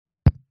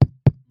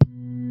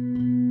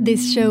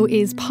This show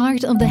is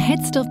part of the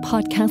Head Stuff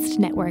Podcast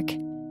Network.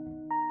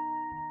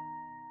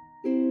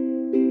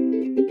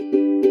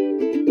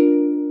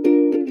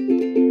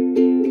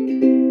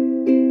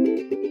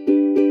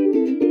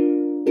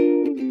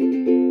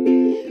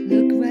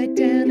 Look right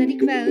down any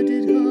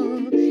crowded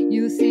hall,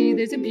 you'll see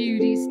there's a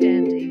beauty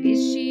standing. Is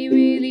she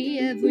really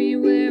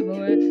everywhere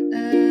or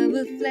a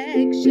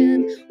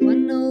reflection?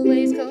 One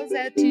always calls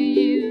out to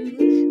you,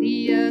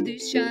 the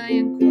other's shy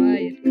and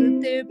quiet.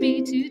 Could there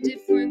be two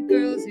different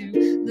girls who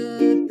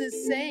look the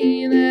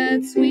same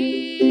at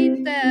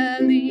Sweet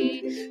Valley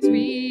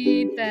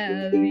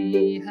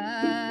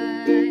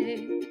High?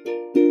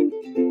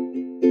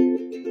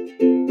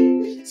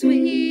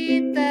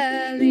 Sweet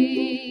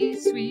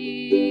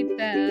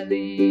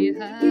Valley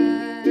High.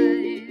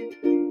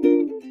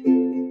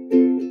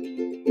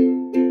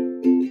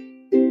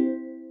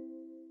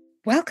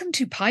 Welcome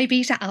to Pi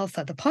Beta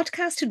Alpha, the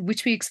podcast in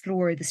which we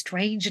explore the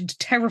strange and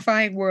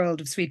terrifying world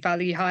of Sweet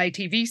Valley High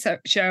TV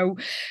show,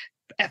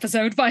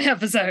 episode by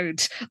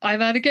episode.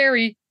 I'm Anna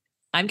Gary.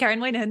 I'm Karen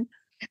Moynihan.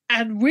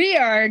 And we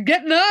are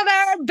getting on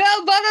our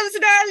bell bottoms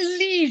and our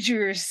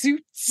leisure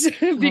suits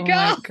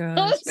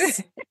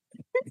because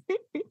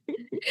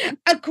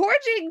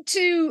according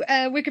to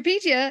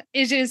Wikipedia,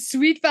 it is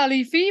Sweet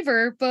Valley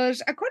Fever,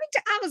 but according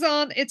to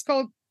Amazon, it's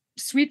called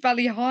Sweet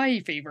Valley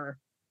High Fever.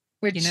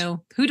 Which, you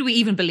know, who do we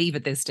even believe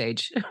at this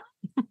stage?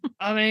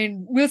 I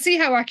mean, we'll see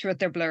how accurate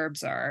their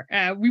blurbs are.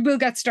 We will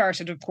get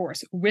started, of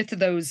course, with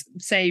those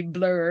same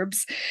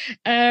blurbs.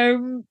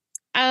 And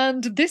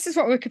this is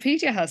what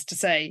Wikipedia has to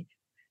say.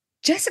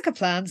 Jessica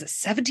plans a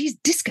 70s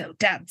disco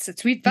dance at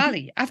Sweet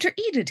Valley after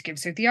Enid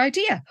gives her the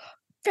idea.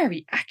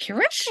 Very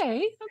accurate.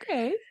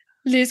 Okay.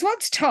 Liz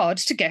wants Todd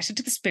to get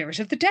into the spirit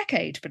of the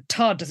decade, but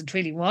Todd doesn't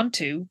really want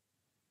to.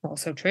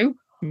 Also true.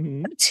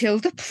 Mm-hmm. Until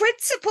the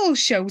principal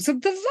shows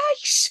him the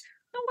light.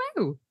 Oh,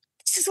 wow.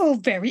 This is all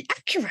very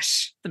accurate.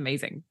 It's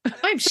amazing.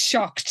 I'm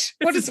shocked.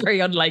 What is very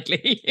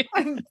unlikely?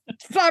 I'm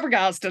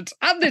flabbergasted.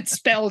 And it's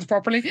spelled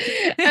properly.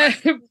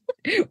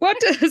 What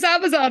does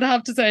Amazon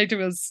have to say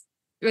to us?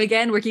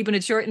 Again, we're keeping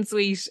it short and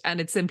sweet,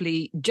 and it's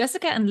simply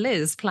Jessica and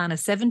Liz plan a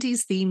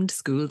 70s themed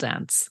school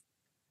dance.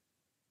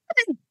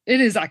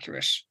 It is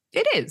accurate.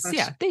 It is,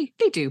 yeah. They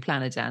do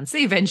plan a dance.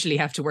 They eventually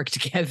have to work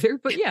together,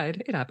 but yeah,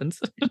 it happens.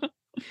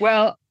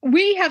 Well,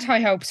 we had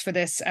high hopes for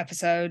this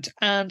episode,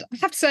 and I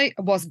have to say,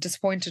 I wasn't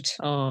disappointed.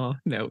 Oh,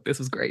 no, this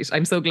was great.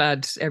 I'm so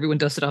glad everyone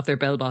dusted off their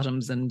bell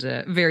bottoms and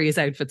various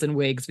outfits and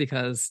wigs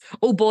because,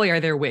 oh boy, are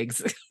there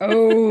wigs.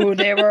 Oh,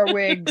 there were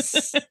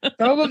wigs.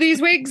 Some of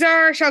these wigs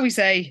are, shall we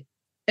say,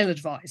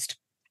 ill-advised.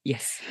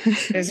 Yes.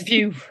 There's a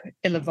few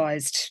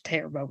ill-advised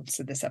hair moments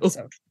in this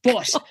episode.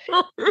 But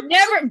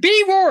never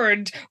be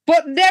warned,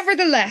 but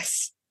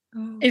nevertheless,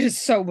 it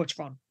is so much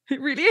fun. It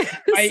really is.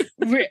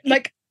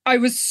 I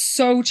was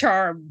so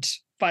charmed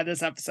by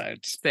this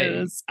episode.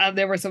 And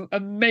there were some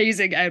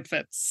amazing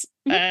outfits.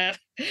 But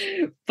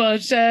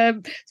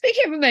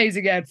speaking of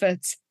amazing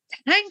outfits,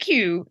 thank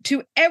you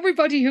to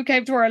everybody who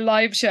came to our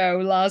live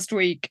show last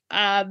week.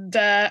 And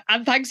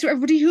thanks to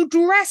everybody who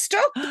dressed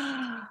up.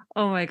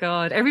 Oh my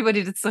God.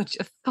 Everybody did such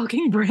a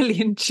fucking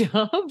brilliant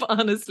job.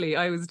 Honestly,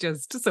 I was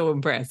just so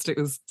impressed. It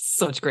was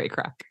such great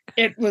crack.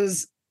 It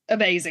was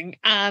amazing.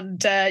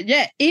 And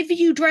if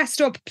you dressed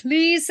up,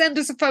 please send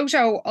us a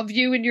photo of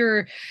you in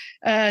your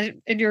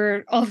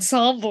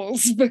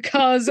ensembles,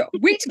 because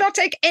we did not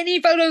take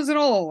any photos at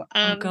all.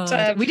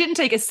 And we didn't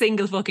take a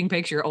single fucking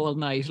picture all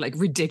night, like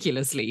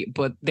ridiculously,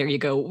 but there you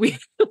go. We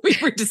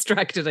were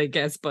distracted, I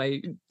guess,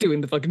 by doing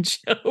the fucking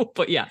show.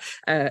 But yeah,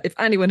 if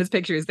anyone has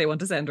pictures they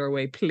want to send our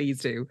way, please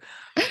do.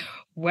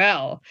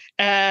 Well,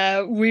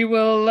 we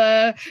will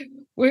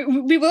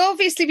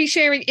obviously be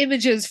sharing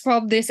images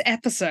from this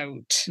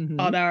episode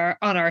on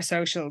our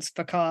socials,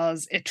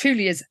 because it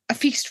truly is a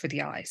feast for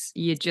the eyes.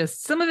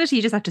 Some of it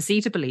you just have to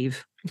see to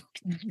believe.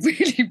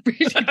 Really,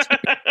 really.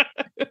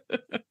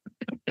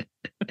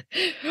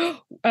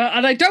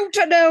 And I don't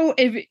know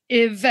if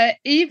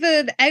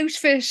even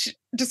outfit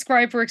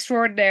describer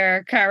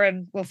extraordinaire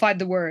Karen will find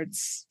the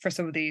words for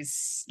some of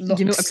these looks.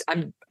 You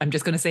know, I'm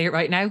just going to say it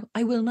right now.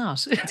 I will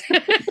not.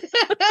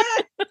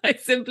 I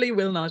simply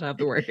will not have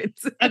the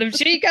words. And if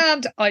she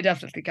can't, I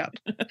definitely can't.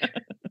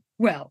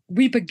 Well,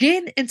 we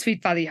begin in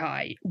Sweet Valley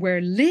High,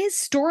 where Liz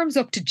storms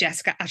up to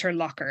Jessica at her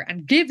locker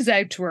and gives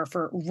out to her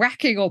for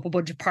racking up a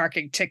bunch of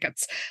parking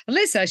tickets. And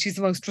Liz says she's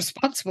the most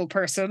irresponsible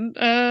person,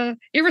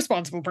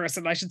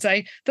 I should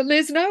say, that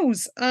Liz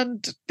knows.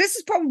 And this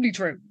is probably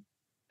true.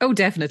 Oh,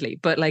 definitely.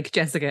 But like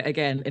Jessica,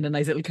 again, in a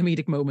nice little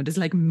comedic moment, is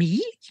like, me?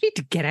 You need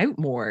to get out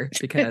more,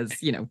 because,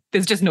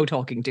 there's just no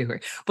talking to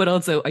her. But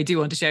also, I do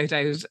want to shout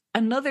out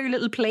another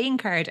little playing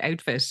card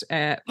outfit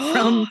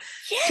from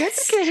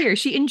Jessica here.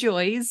 She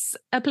enjoys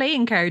a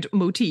playing card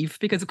motif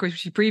because, of course,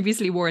 she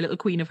previously wore a little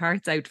Queen of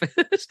Hearts outfit.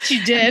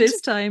 She did.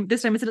 And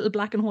this time it's a little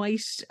black and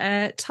white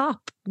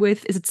top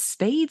with, is it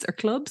spades or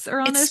clubs are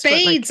on it? It's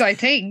spades, I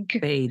think.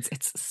 Spades.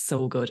 It's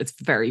so good. It's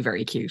very,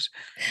 very cute.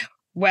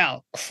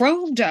 Well,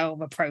 Chrome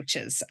Dome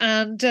approaches,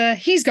 and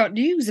he's got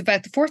news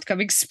about the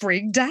forthcoming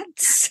spring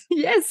dance.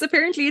 Yes,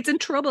 apparently it's in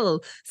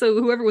trouble. So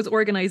whoever was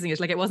organising it,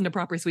 like it wasn't a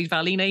proper Sweet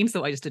Valley name,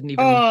 so I just didn't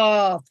even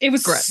It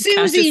was catch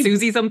it.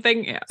 Susie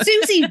something. Yeah.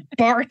 Susie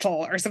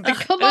Bartle or something.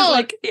 Come on.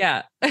 Like,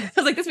 yeah. I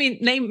was like,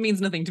 name means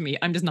nothing to me.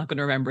 I'm just not going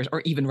to remember it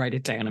or even write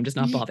it down. I'm just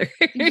not bothered.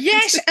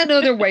 Yet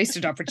another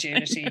wasted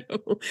opportunity.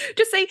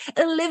 Just say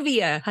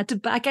Olivia had to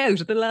back out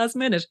at the last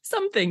minute.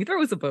 Something.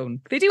 Throw us a bone.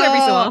 They do every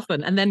so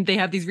often. And then they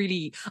have these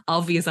really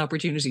obvious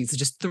opportunities to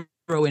just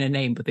throw in a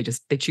name, but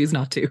they choose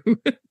not to.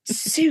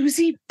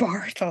 Susie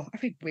Bartle.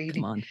 I've been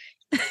waiting. Come on.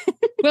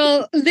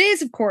 Well,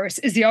 Liz, of course,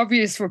 is the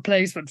obvious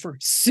replacement for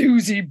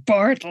Susie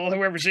Bartle,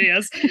 whoever she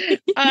is.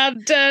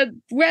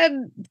 And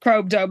when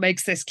Chrome Dome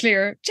makes this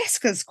clear,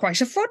 Jessica's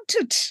quite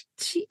affronted.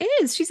 She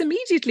is. She's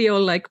immediately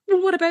all like,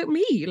 well, what about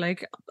me?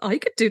 Like, I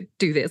could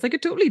do this. I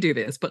could totally do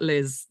this. But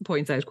Liz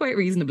points out quite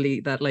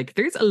reasonably that, like,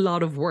 there's a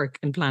lot of work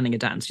in planning a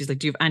dance. She's like,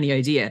 do you have any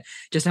idea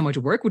just how much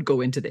work would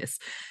go into this?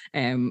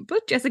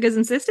 But Jessica's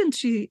insistent.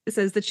 She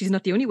says that she's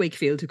not the only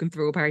Wakefield who can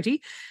throw a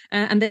party,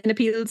 and then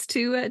appeals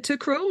to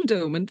Chrome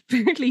Dome. And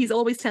apparently he's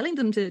always telling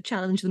them to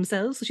challenge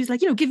themselves. So she's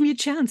like, give me a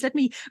chance. Let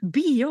me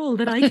be all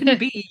that I can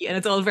be. And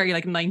it's all very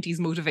like 90s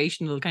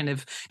motivational kind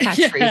of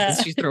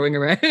catchphrases she's throwing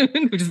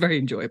around, which is very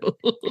enjoyable.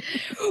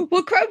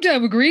 Well, Chrome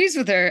Dome agrees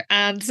with her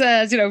and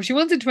says, if she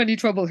wants into any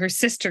trouble, her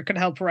sister can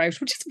help her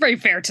out, which is very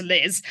fair to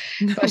Liz.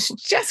 No. But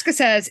Jessica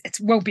says it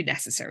won't be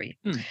necessary.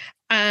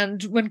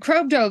 And when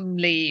Chrome Dome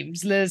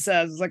leaves, Liz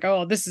says, like,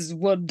 oh, this is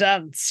one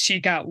dance she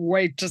can't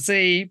wait to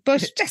see.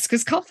 But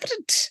Jessica's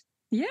confident.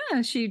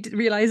 Yeah, she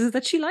realizes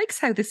that she likes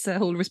how this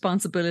whole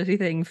responsibility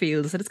thing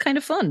feels, that it's kind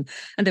of fun.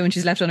 And then when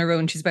she's left on her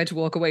own, she's about to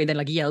walk away and then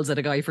like yells at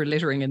a guy for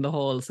littering in the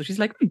hall. So she's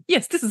like,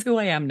 yes, this is who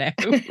I am now.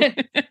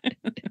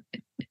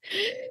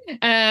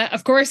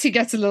 Of course, he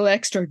gets a little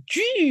extra.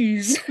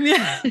 Jeez.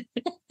 Yeah.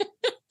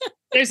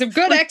 There's some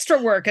good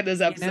extra work in this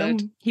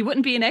episode. He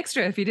wouldn't be an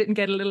extra if he didn't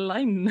get a little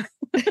line.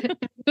 A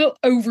little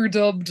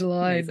overdubbed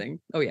line. Amazing.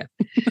 Oh, yeah.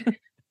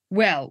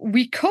 Well,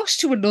 we cut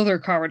to another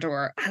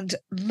corridor and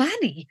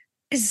Manny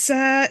is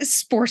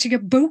sporting a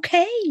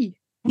bouquet.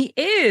 He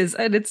is.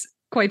 And it's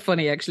quite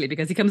funny, actually,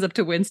 because he comes up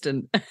to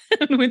Winston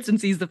and Winston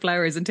sees the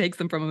flowers and takes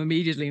them from him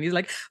immediately. And he's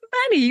like,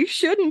 Manny, you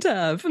shouldn't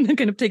have. And then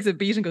kind of takes a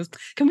beat and goes,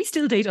 can we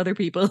still date other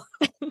people?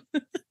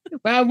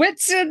 Well,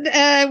 Winston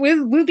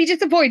will be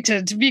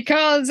disappointed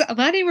because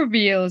Manny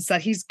reveals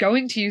that he's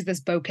going to use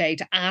this bouquet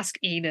to ask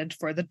Enid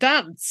for the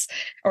dance,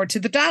 or to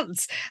the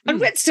dance.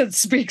 And Winston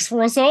speaks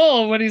for us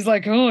all when he's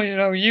like, oh,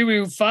 you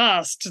move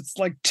fast. It's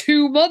like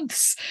 2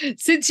 months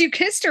since you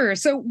kissed her.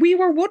 So we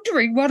were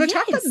wondering what had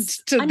happened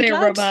to their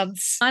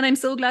romance. And I'm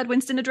so glad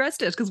Winston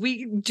addressed it, because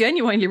we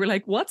genuinely were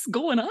like, what's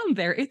going on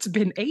there? It's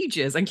been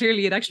ages. And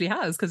clearly it actually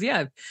has, because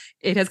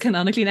it has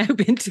canonically now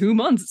been 2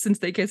 months since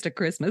they kissed at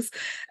Christmas.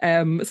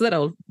 So that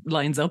all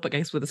lines up, I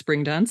guess, with a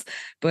spring dance.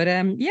 But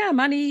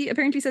Manny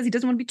apparently says he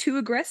doesn't want to be too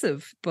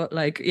aggressive. But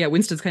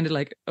Winston's kind of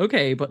like,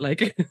 okay, but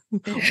like,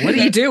 what are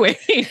you doing?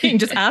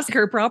 Just ask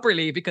her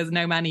properly, because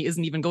now Manny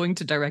isn't even going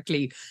to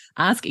directly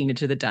ask Enid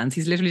to the dance.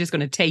 He's literally just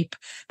going to tape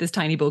this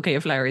tiny bouquet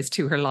of flowers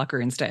to her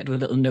locker instead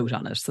with a little note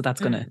on it. So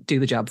that's going to do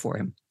the job for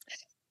him.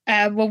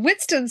 Well,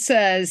 Winston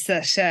says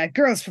that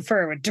girls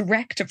prefer a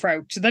direct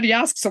approach. And then he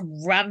asks some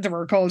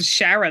randomer called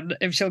Sharon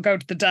if she'll go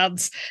to the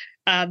dance.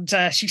 And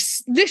she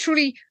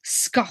literally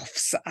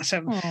scoffs at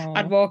him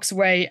and walks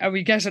away. And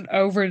we get an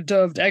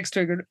overdubbed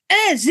extra going,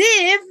 as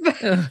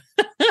if.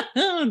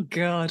 Oh,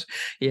 God.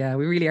 Yeah,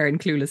 we really are in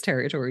clueless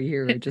territory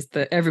here. Just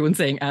everyone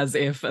saying as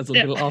if, as a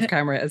little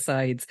off-camera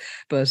asides.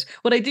 But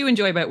what I do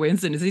enjoy about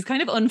Winston is he's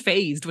kind of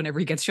unfazed whenever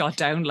he gets shot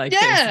down like this.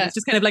 It's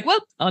just kind of like, well,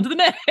 on to the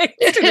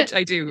next, which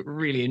I do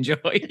really enjoy.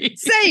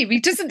 Same.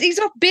 He's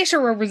not bitter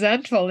or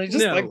resentful. He's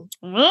just like,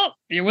 well,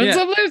 you win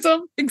some, lose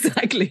some.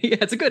 Exactly. Yeah,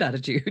 it's a good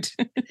attitude.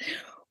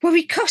 Well,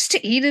 we cut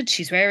to Enid.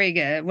 She's wearing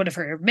one of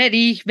her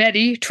many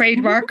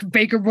trademark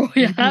Baker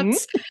Boy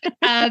hats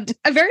and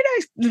a very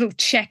nice little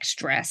checked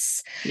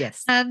dress.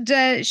 Yes.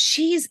 And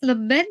she's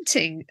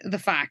lamenting the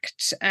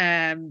fact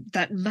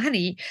that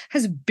Manny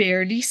has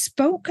barely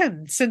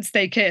spoken since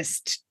they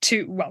kissed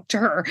to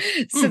her,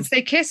 since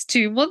they kissed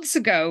 2 months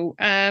ago.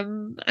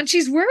 And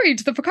she's worried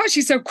that because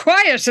she's so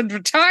quiet and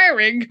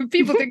retiring,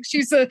 people think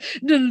she's an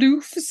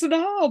aloof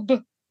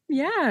snob.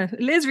 Yeah,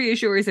 Liz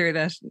reassures her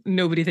that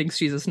nobody thinks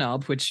she's a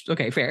snob, which,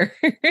 okay, fair.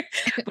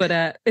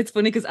 But it's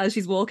funny because as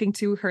she's walking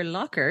to her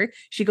locker,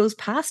 she goes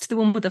past the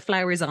one with the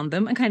flowers on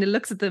them and kind of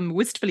looks at them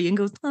wistfully and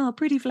goes, oh,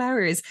 pretty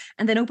flowers.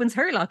 And then opens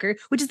her locker,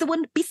 which is the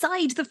one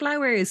beside the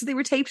flowers. So they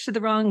were taped to the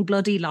wrong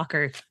bloody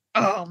locker.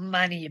 Oh,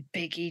 Manny, you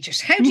big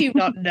Aegis. How do you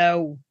not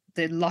know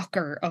the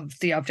locker of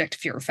the object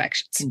of your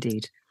affections?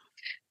 Indeed.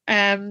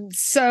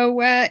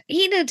 So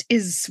Enid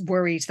is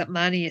worried that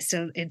Manny is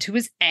still into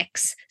his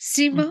ex,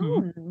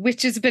 Simone,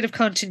 which is a bit of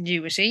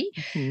continuity.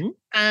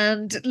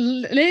 And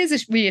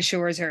Liz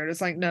reassures her. It's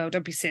like, no,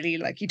 don't be silly.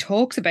 Like, he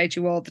talks about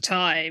you all the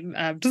time.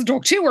 Doesn't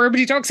talk to her, but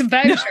he talks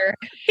about her.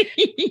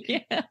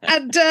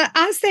 And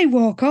as they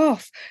walk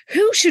off,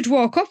 who should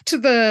walk up to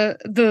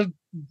the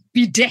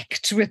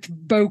bedecked with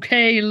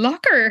bouquet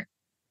locker?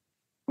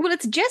 Well,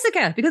 it's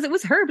Jessica because it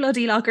was her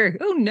bloody locker.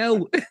 Oh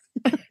no.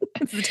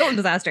 It's a total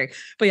disaster.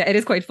 But yeah, it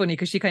is quite funny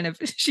because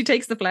she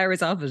takes the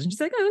flowers off it and she's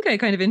like, oh, okay,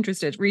 kind of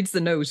interested. Reads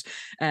the note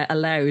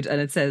aloud and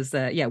it says,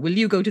 will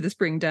you go to the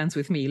spring dance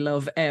with me,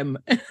 love M?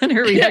 And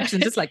her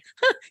reaction is just like,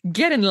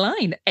 get in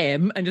line,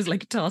 M, and just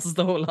like tosses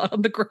the whole lot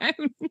on the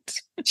ground.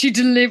 She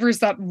delivers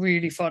that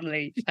really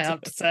funnily, I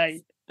have to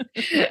say.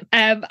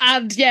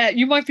 And yeah,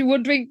 you might be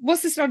wondering,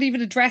 was this not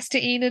even addressed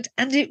to Enid?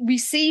 And we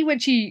see when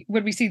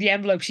we see the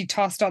envelope she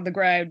tossed on the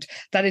ground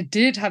that it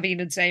did have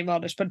Enid's name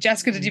on it, but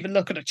Jessica didn't even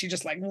look at it. She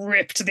just like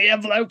ripped the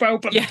envelope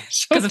open. Yeah,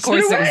 because of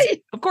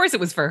course it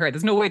was for her.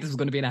 There's no way this was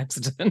going to be an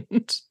accident.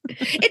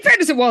 In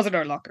fairness, it was in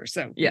her locker,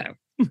 so yeah.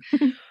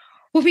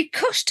 Well, we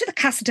cut to the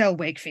Cassadell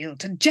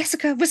Wakefield and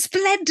Jessica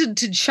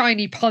resplendent in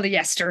shiny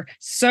polyester.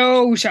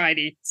 So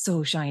shiny.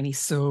 So shiny,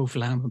 so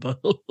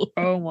flammable.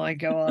 Oh my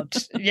God.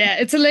 Yeah,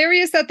 it's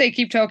hilarious that they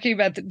keep talking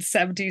about the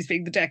 70s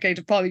being the decade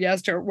of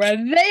polyester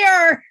when they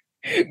are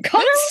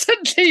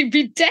constantly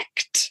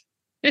bedecked.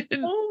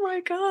 Oh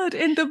my God,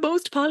 in the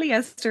most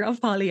polyester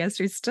of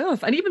polyester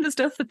stuff. And even the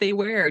stuff that they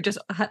wear just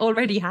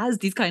already has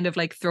these kind of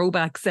like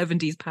throwback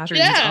 70s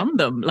patterns on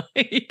them.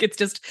 Like it's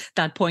just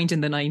that point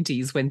in the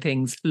 90s when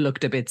things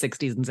looked a bit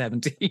 60s and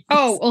 70s.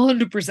 Oh,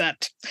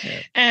 100%.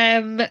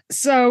 Yeah.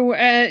 So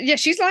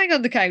she's lying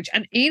on the couch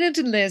and Enid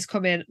and Liz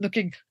come in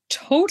looking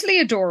totally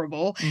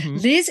adorable. Mm-hmm.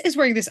 Liz is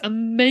wearing this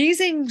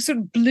amazing sort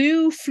of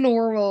blue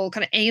floral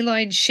kind of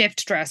A-line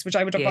shift dress, which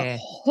I would have 100%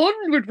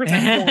 worn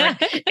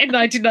in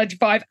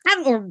 1995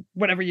 or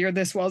whatever year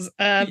this was,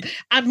 and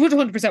would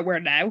 100%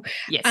 wear now.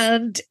 Yes.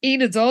 And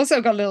Enid's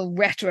also got a little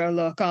retro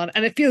look on,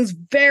 and it feels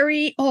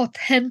very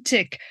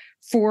authentic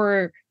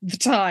for the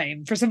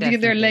time, for somebody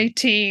in their late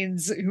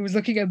teens who was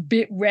looking a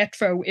bit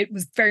retro. It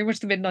was very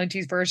much the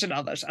mid-90s version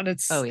of it, and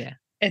it's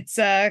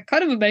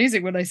kind of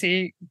amazing when I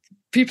see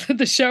people in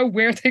the show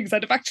wear things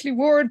that I've actually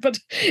worn, but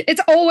it's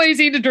always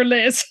Enid or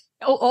Liz.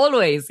 Oh,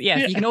 always.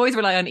 Yes. Yeah. You can always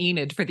rely on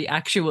Enid for the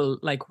actual,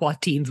 like,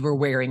 what teens were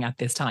wearing at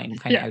this time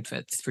kind of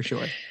outfits, for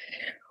sure.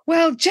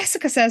 Well,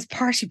 Jessica says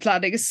party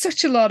planning is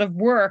such a lot of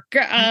work.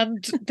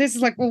 And this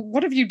is like, well,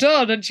 what have you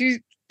done? And she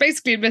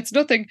basically admits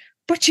nothing,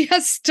 but she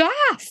has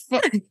staff.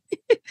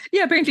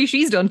 Yeah, apparently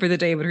she's done for the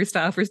day, but her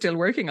staff are still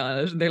working on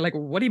it. And they're like,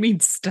 what do you mean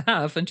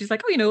staff? And she's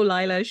like, oh,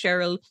 Lila,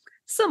 Cheryl,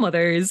 some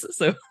others,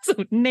 so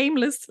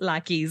nameless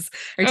lackeys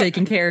are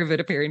taking care of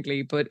it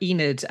apparently. But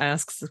Enid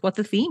asks what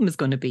the theme is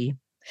going to be.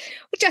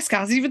 Well, Jessica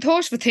hasn't even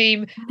thought of a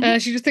theme.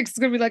 She just thinks it's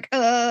going to be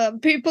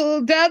like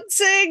people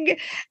dancing.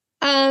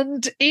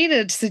 And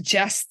Enid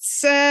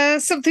suggests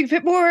something a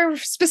bit more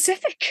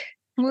specific.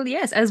 Well,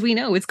 yes, as we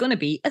know, it's going to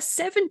be a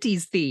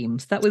 70s theme.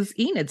 So that was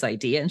Enid's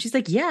idea. And she's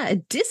like, yeah, a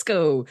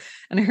disco.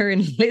 And her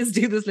and Liz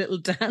do this little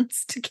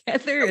dance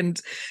together and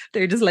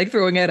they're just like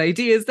throwing out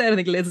ideas then. I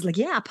think Liz is like,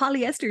 yeah,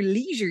 polyester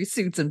leisure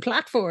suits and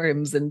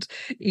platforms. And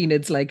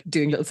Enid's like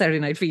doing little Saturday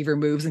Night Fever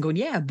moves and going,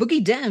 yeah,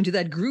 boogie down to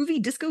that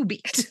groovy disco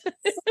beat.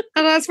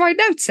 And as my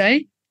notes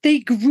say, they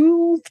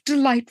groove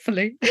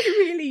delightfully. They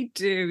really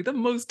do. The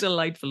most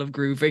delightful of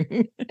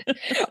grooving.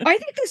 I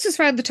think this is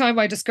around the time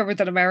I discovered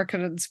that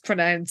Americans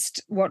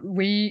pronounced what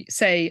we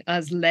say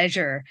as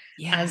leisure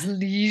as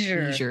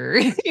leisure.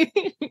 Leisure.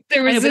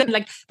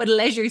 But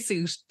leisure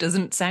suit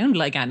doesn't sound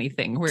like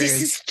anything. Whereas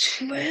this is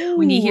true.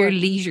 When you hear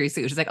leisure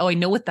suit, it's like, oh, I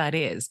know what that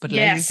is. But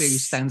leisure suit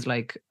sounds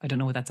like, I don't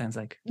know what that sounds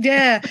like.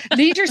 Yeah.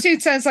 Leisure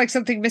suit sounds like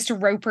something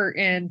Mr. Roper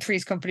in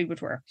Three's Company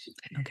would wear.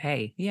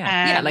 Okay.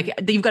 Yeah. Like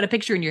you've got a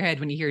picture in your head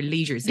when you hear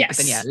leisure suit, but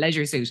then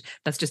leisure suit,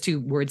 that's just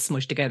two words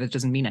smushed together. It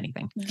doesn't mean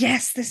anything.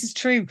 Yes, this is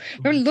true.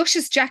 Remember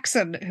Luscious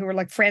Jackson, who were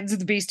like friends of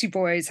the Beastie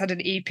Boys, had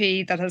an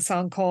EP that had a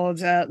song called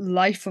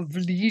Life of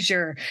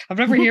Leisure. I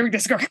remember hearing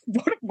this going,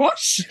 what?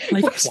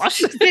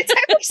 It's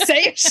how we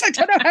say it. I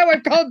don't know how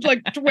I've gone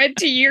like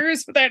 20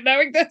 years without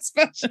knowing this,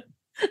 but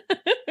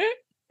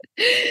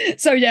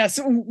so yes,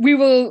 we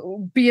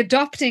will be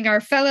adopting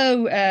our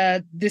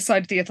fellow this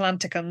side of the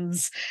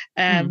Atlanticans.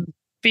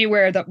 Be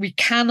aware that we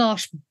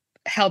cannot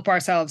help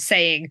ourselves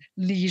saying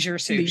leisure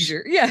suit.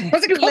 Leisure, yeah.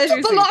 Because it comes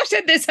up a lot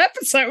in this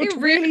episode. It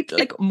really,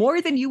 like,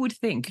 more than you would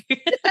think.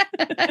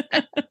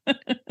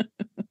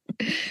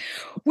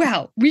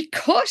 Well, we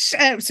cut.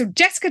 So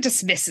Jessica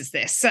dismisses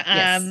this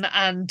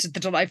and the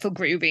delightful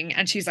grooving,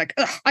 and she's like,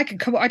 I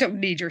don't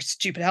need your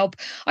stupid help.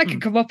 I can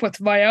come up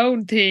with my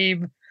own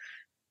theme.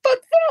 But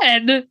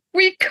then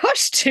we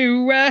cut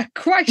to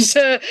quite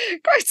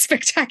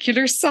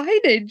spectacular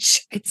signage.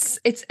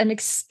 It's an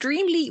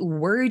extremely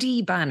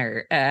wordy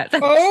banner.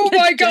 Oh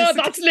my God,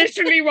 that's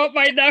literally what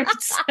my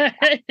notes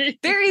say.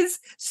 There is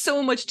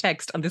so much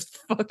text on this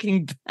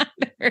fucking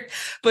banner,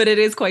 but it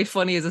is quite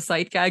funny as a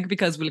sight gag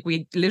because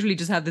we literally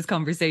just have this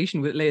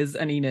conversation with Liz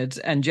and Enid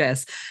and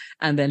Jess,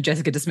 and then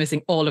Jessica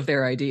dismissing all of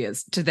their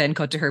ideas to then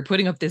cut to her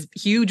putting up this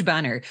huge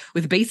banner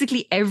with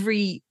basically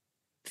every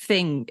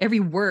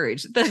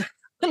word that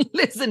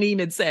Liz and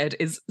Enid said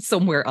is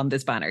somewhere on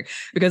this banner,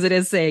 because it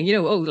is saying, you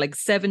know, oh, like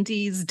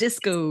 70s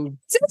disco.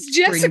 It's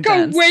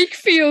Jessica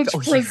Wakefield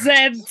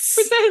presents.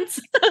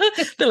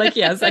 They're like,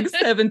 yes, like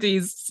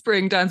 70s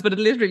spring dance, but it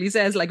literally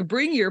says like,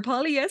 bring your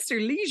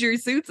polyester leisure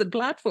suits and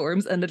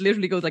platforms, and it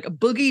literally goes like a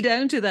boogie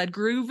down to that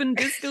groove and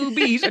disco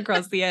beat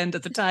across the end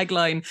as a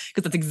tagline,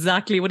 because that's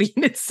exactly what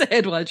Enid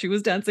said while she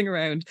was dancing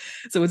around.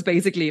 So it's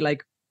basically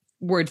like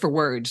word for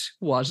word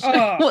what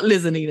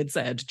Liz and Enid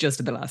said just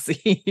in the last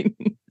scene.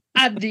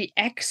 And the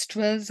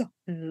extras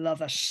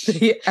love it.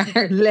 They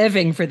are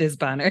living for this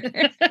banner.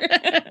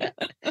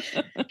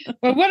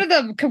 Well, one of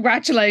them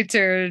congratulates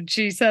her and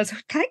she says,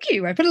 thank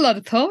you, I put a lot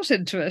of thought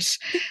into it.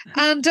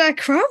 And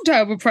Chrome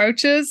Dome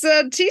approaches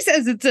and he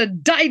says it's a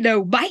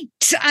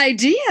dynamite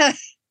idea.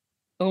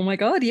 Oh my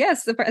God,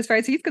 yes. As far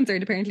as he's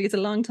concerned, apparently it's a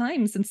long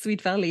time since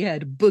Sweet Valley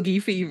had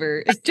boogie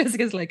fever.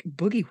 Jessica's like,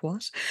 boogie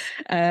what?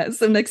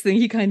 So next thing,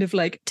 he kind of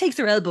like takes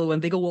her elbow when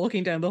they go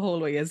walking down the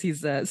hallway as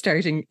he's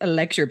starting a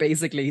lecture,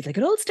 basically. He's like,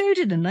 it all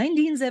started in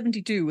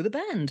 1972 with a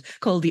band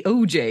called the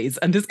OJs,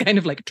 and this kind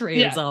of like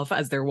trails off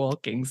as they're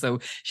walking. So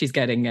she's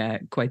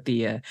getting quite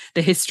the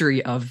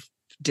history of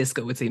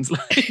disco, it seems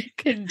like.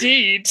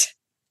 Indeed.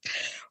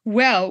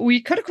 Well,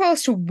 we cut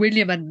across to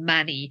William and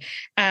Manny.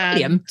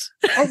 William.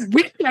 Oh,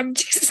 William.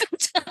 Jesus.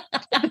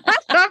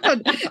 I've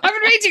been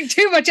reading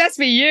too much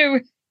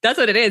SVU. That's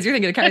what it is. You're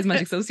thinking of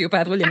charismatic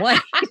sociopath William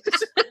White.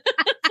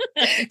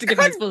 To give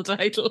him his full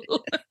title.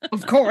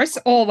 Of course,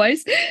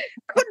 always.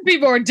 Couldn't be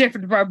more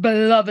different from our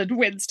beloved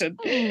Winston.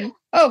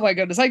 Oh my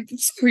goodness.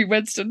 Sorry,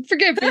 Winston.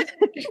 Forgive me.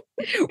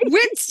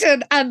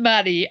 Winston and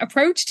Manny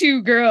approach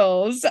two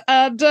girls,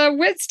 and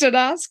Winston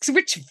asks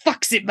which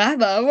foxy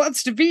mama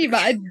wants to be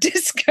my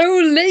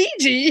disco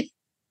lady.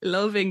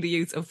 Loving the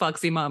use of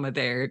foxy mama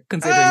there,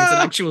 considering it's an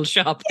actual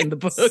shop in the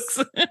books.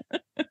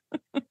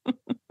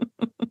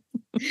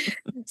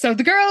 So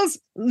the girls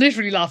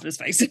literally laugh in his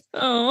face.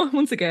 Oh,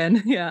 once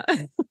again, yeah.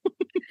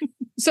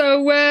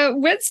 So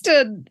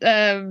Winston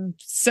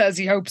says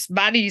he hopes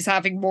Manny's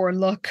having more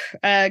luck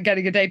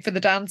getting a date for the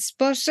dance,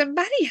 but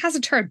Manny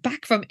hasn't heard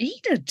back from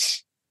Enid.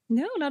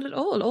 No, not at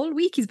all. All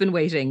week he's been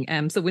waiting.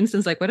 So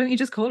Winston's like, why don't you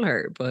just call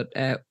her? But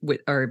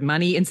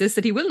Manny insists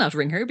that he will not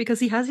ring her because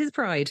he has his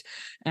pride.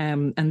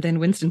 And then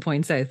Winston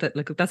points out that,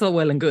 look, that's all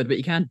well and good, but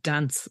you can't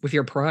dance with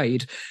your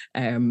pride.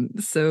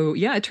 So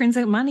yeah, it turns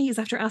out Manny is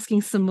after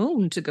asking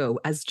Simone to go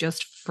as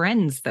just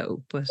friends,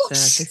 though. But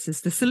this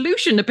is the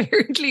solution,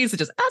 apparently, is to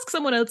just ask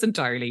someone else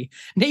entirely,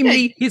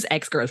 namely his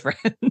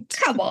ex-girlfriend.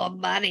 Come on,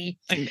 Manny.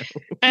 I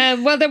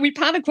know. Well, then we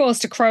pan across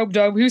to Chrome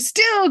Dome, who's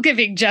still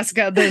giving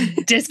Jessica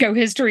the disco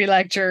history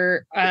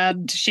lecture,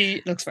 and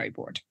she looks very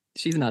bored.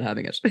 She's not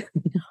having it.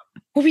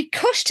 Well, we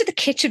cut to the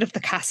kitchen of the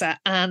casa,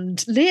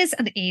 and Liz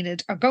and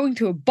Enid are going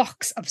through a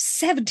box of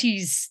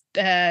 70s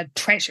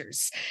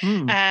treasures.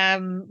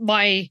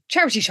 My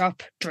charity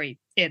shop dream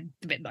in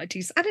the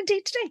mid-90s, and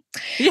indeed today.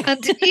 Yeah.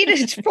 And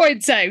Enid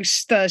points out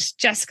that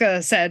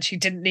Jessica said she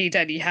didn't need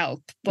any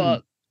help,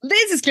 but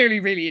Liz is clearly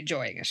really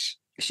enjoying it.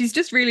 She's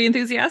just really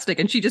enthusiastic,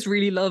 and she just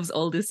really loves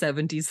all this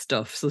 70s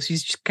stuff. So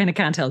she's kind of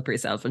can't help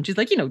herself. And she's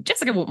like,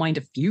 Jessica won't mind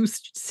a few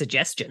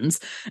suggestions.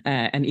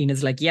 And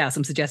Enid's like, yeah,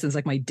 some suggestions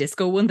like my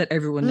disco one that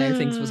everyone now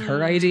thinks was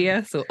her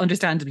idea. So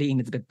understandably,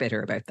 Enid's a bit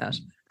bitter about that.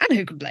 And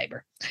who can blame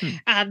her?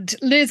 And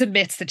Liz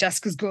admits that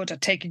Jessica's good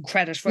at taking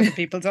credit for other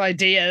people's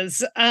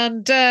ideas.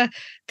 And then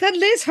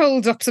Liz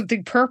holds up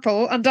something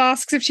purple and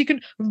asks if she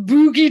can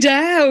boogie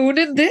down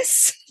in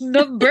this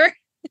number.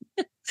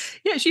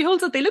 Yeah, she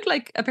holds up. They look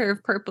like a pair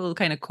of purple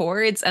kind of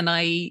cords, and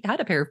I had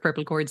a pair of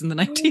purple cords in the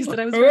 90s that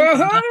I was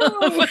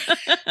wearing.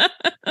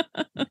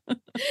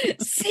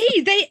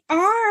 See, they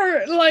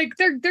are like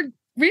they're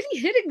really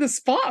hitting the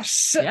spot.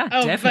 Yeah,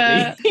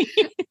 definitely.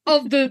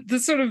 Of the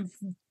sort of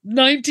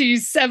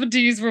 90s,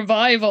 70s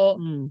revival.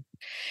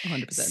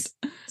 100%.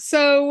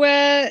 So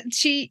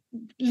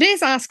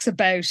Liz asks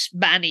about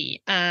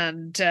Manny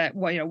and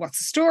what's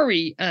the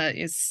story?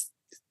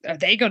 Are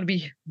they going to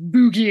be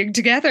boogieing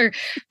together?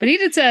 But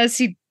Enid says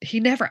he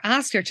never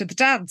asked her to the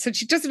dance, and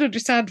she doesn't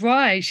understand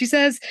why. She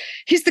says,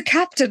 he's the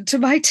captain to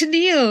my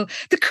Tennille,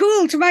 the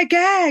cool to my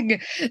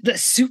gang, the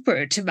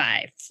super to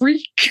my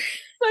freak.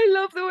 I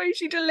love the way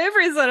she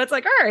delivers it. It's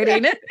like, all right,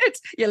 Enid, it's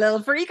you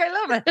little freak. I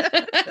love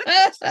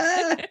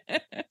it.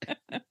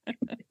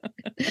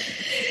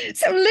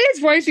 So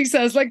Liz rightly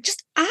says,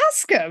 just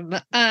ask him.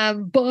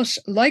 But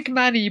like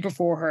Manny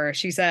before her,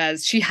 she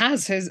says she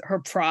has her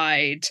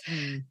pride.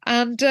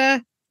 And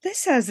Liz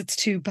says it's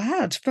too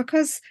bad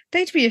because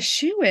they'd be a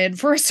shoo-in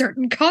for a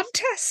certain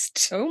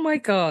contest. Oh my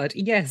God,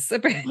 yes.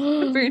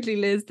 Apparently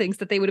Liz thinks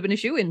that they would have been a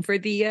shoo-in for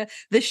the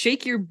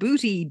Shake Your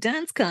Booty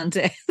dance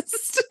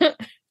contest.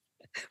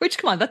 Which,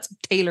 come on, that's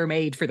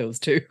tailor-made for those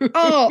two.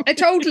 Oh, it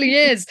totally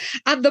is.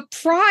 And the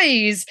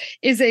prize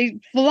is a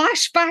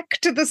flashback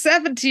to the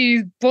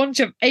 70s bunch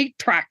of 8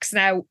 tracks.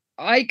 Now,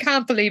 I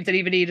can't believe that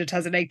even Enid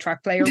has an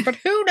 8-track player, but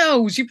who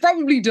knows? She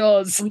probably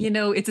does. You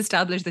know, it's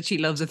established that she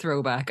loves a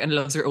throwback and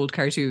loves her old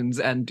cartoons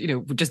and, you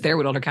know, just there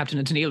with all her Captain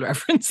and Tennille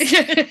reference.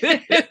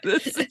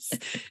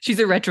 She's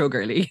a retro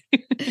girly.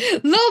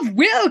 Love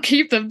will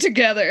keep them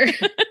together.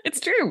 It's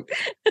true.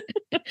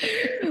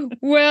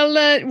 Well,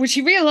 when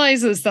she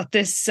realises that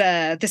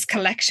this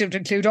collection would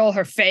include all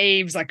her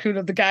faves, like Kool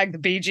of the Gang, the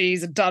Bee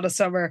Gees, and Donna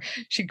Summer,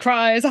 she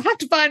cries, I have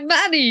to find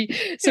Manny.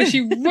 So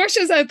she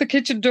rushes out the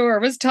kitchen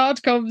door as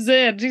Todd comes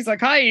in. She's like,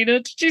 hi,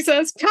 Enid. She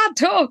says, can't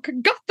talk,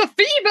 got the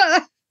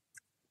fever.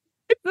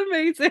 It's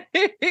amazing.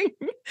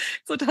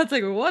 So Todd's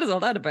like, well, what is all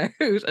that about?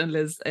 And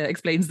Liz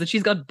explains that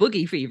she's got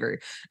boogie fever.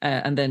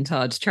 And then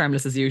Todd,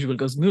 charmless as usual,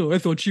 goes, no, I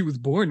thought she was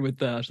born with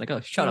that. Like,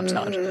 oh, shut up,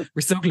 Todd.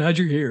 We're so glad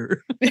you're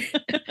here.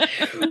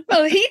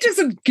 Well, he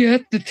doesn't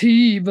get the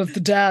theme of the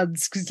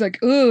dance because he's like,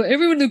 oh,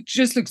 everyone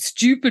just looked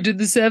stupid in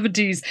the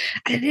 70s.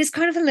 And it is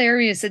kind of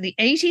hilarious. In the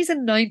 80s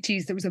and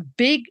 90s, there was a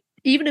big,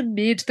 even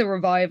amid the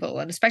revival,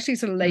 and especially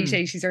sort of late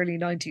 80s, early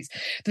 90s,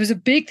 there was a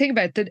big thing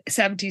about the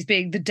 70s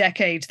being the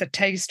decade that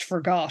taste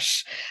forgot.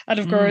 And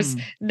of course,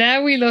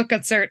 now we look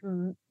at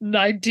certain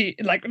 90s,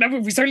 like now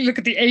we certainly look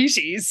at the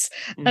 80s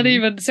and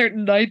even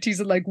certain 90s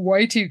and like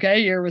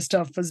Y2K era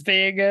stuff as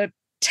being a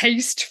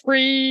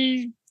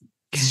taste-free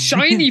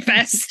shiny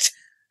fest.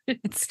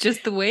 It's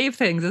just the way of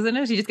things, isn't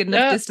it? You just get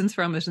enough distance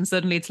from it and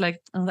suddenly it's like,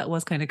 oh, that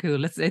was kind of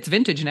cool. It's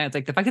vintage now. It's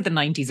like the fact that the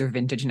 90s are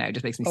vintage now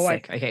just makes me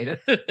sick. I hate it.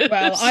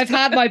 Well, I've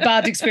had my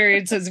bad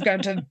experiences of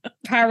going to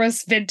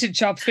Paris vintage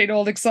shops, being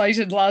all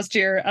excited last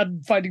year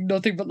and finding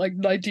nothing but like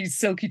 90s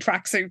silky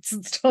tracksuits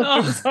and stuff. Oh.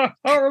 It was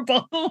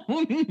horrible.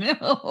 Oh,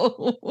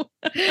 no.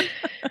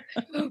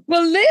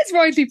 Well, Liz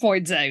rightly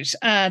points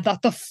out that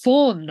the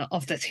fun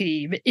of the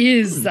theme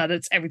is that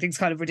everything's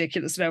kind of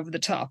ridiculous and over the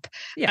top.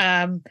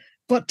 Yeah.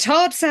 But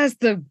Todd says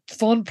the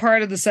fun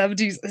part of the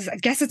 70s is, I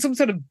guess it's some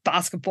sort of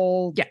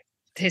basketball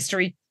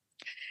history.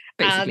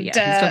 Basically, and,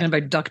 He's talking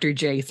about Dr.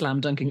 J slam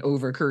dunking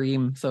over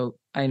Kareem. So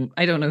I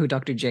don't know who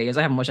Dr. J is.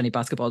 I haven't watched any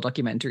basketball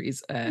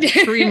documentaries.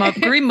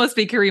 Kareem must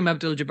be Kareem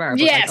Abdul-Jabbar.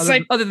 Yes.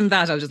 Like, other than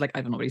that, I was just like, I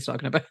don't know what he's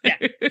talking about. Yeah.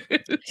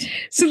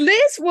 So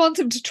Liz wants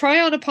him to try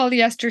on a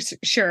polyester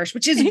shirt,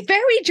 which is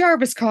very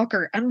Jarvis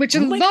Cocker, and which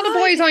a lot of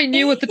boys I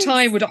knew at the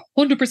time would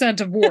 100%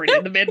 have worn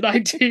in the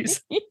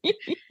mid-90s.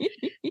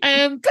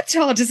 But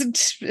Todd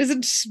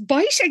isn't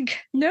biting.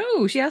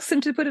 No, she asks him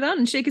to put it on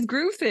and shake his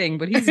groove thing,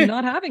 but he's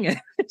not having it.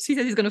 She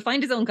says he's going to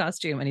find his own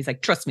costume, and he's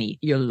like, trust me,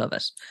 you'll love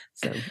it.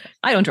 So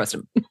I don't trust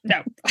him.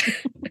 No.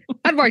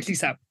 And rightly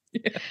so.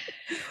 Yeah.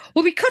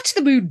 Well, we cut to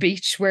the Moon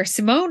Beach where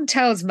Simone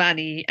tells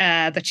Manny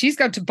that she's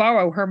going to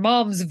borrow her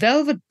mom's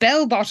velvet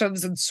bell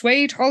bottoms and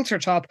suede halter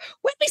top.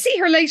 When we see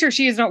her later,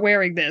 she is not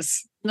wearing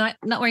this. Not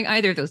wearing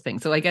either of those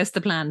things. So I guess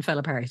the plan fell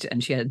apart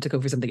and she had to go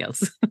for something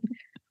else.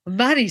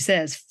 Manny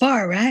says,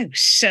 far out,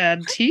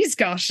 and he's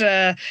got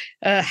a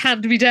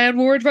hand-me-down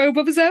wardrobe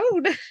of his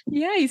own.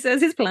 Yeah, he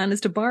says his plan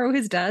is to borrow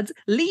his dad's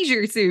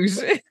leisure suit.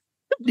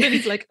 Then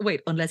he's like,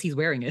 wait, unless he's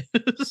wearing it.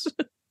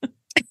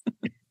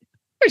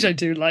 Which I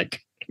do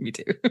like. Me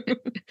too.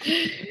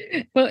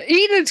 Well,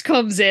 Enid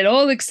comes in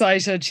all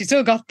excited. She's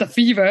still got the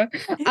fever.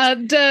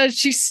 And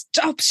she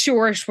stops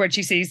short when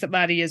she sees that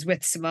Manny is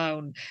with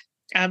Simone.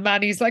 And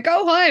Manny's like,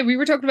 oh, hi, we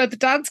were talking about the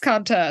dance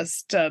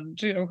contest. And,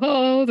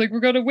 I think we're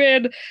going to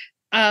win.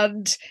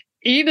 And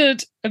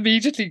Enid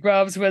immediately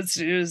grabs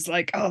Winston and is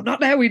like, oh,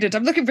 not now, Enid.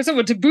 I'm looking for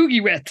someone to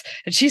boogie with.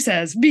 And she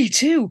says, me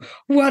too.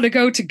 Want to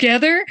go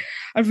together?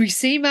 And we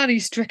see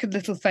Manny's stricken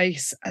little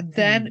face. And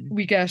then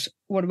we get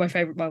one of my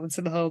favourite moments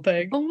in the whole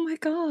thing. Oh my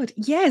God.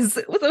 Yes.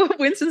 So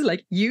Winston's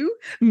like, you,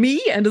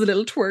 me, and does a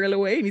little twirl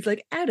away. And he's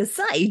like, out of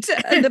sight.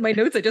 And then my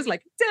notes are just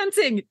like,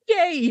 dancing.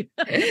 Yay.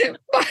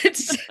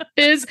 But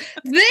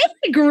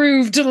they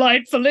groove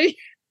delightfully.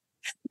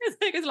 It's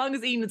like as long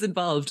as Enid's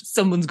involved,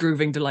 someone's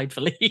grooving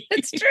delightfully.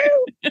 It's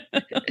true.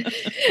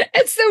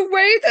 It's the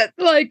way that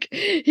like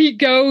he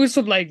goes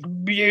from like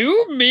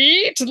you,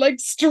 me to like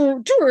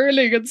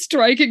twirling and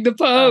striking the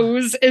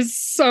pose is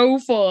so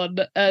fun.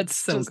 It's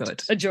so just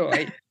good. A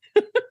joy.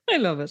 I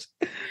love it.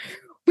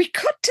 We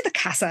cut to the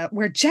casa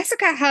where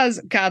Jessica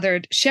has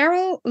gathered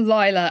Cheryl,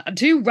 Lila, and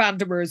two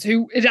randomers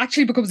who it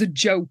actually becomes a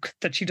joke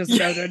that she doesn't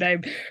know their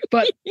name.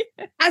 But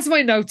as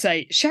my notes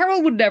say,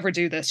 Cheryl would never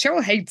do this.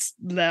 Cheryl hates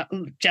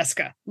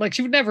Jessica. Like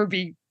she would never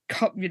be,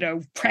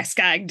 press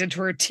ganged into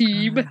her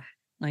team.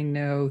 I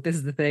know, this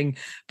is the thing.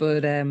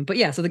 But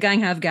yeah, so the gang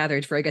have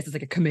gathered for, I guess it's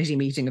like a committee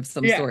meeting of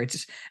some sort.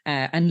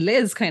 And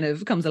Liz kind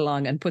of comes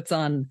along and puts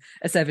on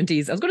a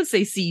 70s, I was going to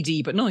say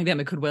CD, but knowing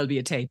them, it could well be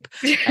a tape,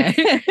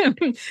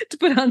 to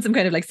put on some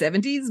kind of like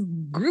 70s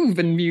groove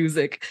and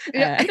music.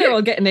 And they're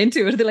all getting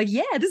into it. They're like,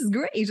 yeah, this is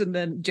great. And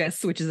then Jess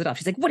switches it off.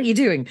 She's like, what are you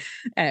doing?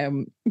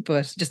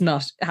 But just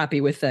not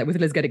happy with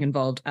Liz getting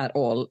involved at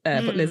all.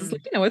 But Liz is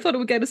like, I thought it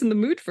would get us in the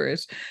mood for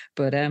it.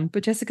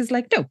 But Jessica's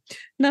like, no,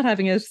 not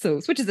having it. So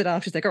switches it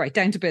off. She's she's like, all right,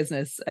 down to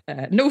business.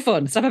 No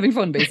fun. Stop having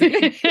fun,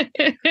 basically.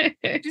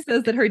 She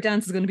says that her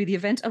dance is going to be the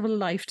event of a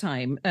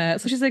lifetime.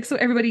 So she's like, so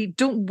everybody,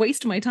 don't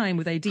waste my time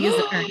with ideas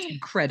that aren't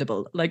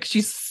incredible. Like,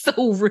 she's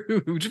so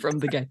rude from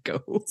the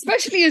get-go.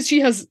 Especially as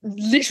she has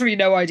literally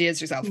no ideas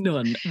herself.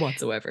 None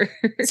whatsoever.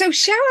 So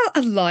Cheryl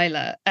and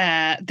Lila,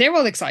 they're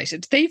all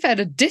excited. They've had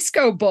a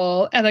disco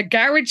ball and a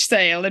garage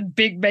sale in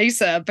Big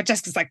Mesa, but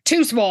Jessica's like,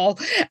 too small.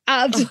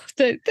 And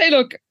they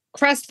look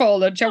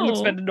crestfallen. Cheryl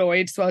looks a bit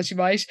annoyed, as well as she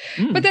might.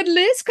 But then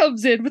Liz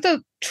comes in with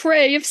a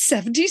tray of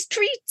 70s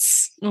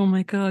treats. Oh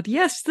my God.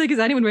 Yes. She's like, is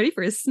anyone ready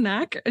for a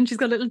snack? And she's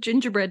got little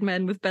gingerbread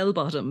men with bell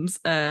bottoms.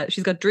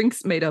 She's got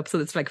drinks made up, so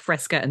it's like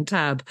Fresca and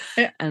Tab.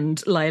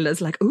 And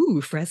Lila's like, ooh,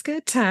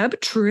 Fresca, Tab,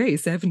 tray,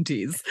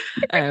 70s.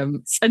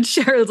 And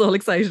Cheryl's all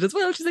excited as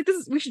well. She's like,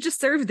 we should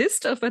just serve this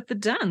stuff at the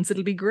dance.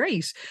 It'll be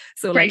great.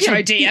 So great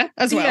idea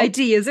as well. The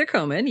ideas are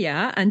coming,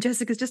 yeah. And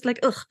Jessica's just like,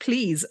 ugh,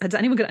 please, has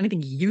anyone got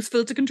anything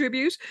useful to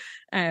contribute?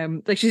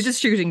 Like, she's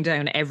just shooting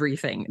down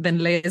everything. Then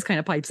Liz kind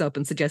of pipes up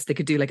and suggests they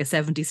could do like a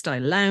 70s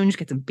style lounge,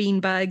 get some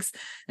bean bags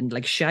and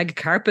like shag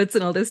carpets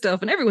and all this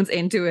stuff, and everyone's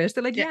into it.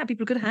 They're like, yeah,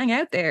 people could hang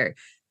out there.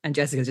 And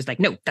Jessica's just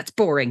like, no, that's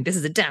boring. This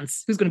is a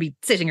dance. Who's going to be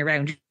sitting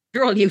around?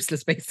 You're all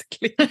useless,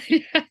 basically.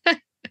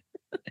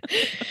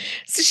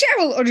 So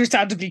Cheryl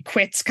understandably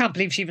quits. Can't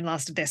believe she even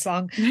lasted this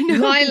long.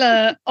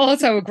 Lila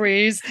also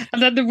agrees,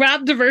 and then the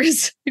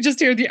randomers, you just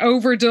hear the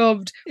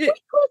overdubbed, we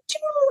could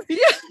do.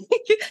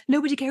 Yeah.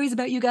 Nobody cares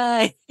about you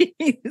guys.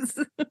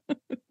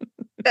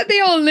 Then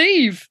they all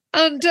leave,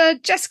 and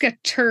Jessica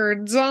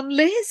turns on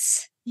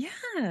Liz.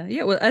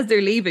 Yeah. Well, as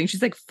they're leaving,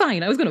 she's like,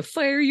 fine, I was going to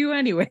fire you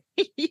anyway.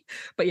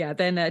 But yeah,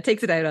 then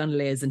takes it out on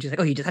Liz, and she's like,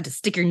 oh, you just had to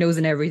stick your nose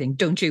in everything,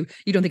 don't you?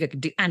 You don't think I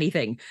could do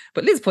anything?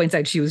 But Liz points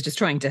out she was just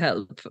trying to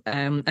help.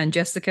 And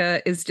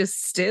Jessica is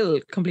just still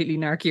completely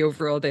narky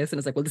over all this, and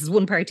it's like, well, this is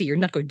one party you're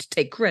not going to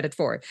take credit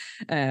for.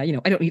 I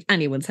don't need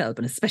anyone's help,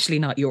 and especially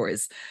not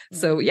yours.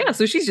 So yeah,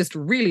 so she's just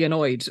really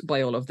annoyed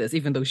by all of this,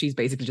 even though she's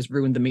basically just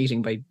ruined the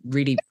meeting by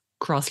really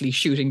crossly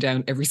shooting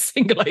down every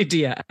single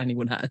idea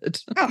anyone had.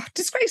 Oh,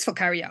 disgraceful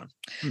carry on.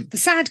 The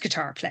sad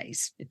guitar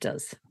plays. It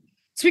does.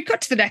 So we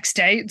cut to the next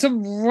day.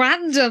 Some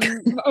random,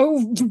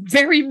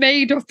 very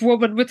made-up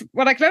woman with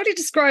what I can only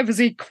describe as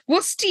a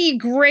crusty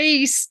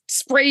grey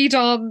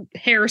sprayed-on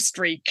hair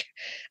streak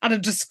and a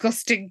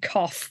disgusting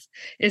cough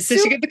is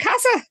sitting at the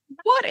casa.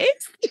 What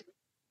is...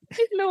 I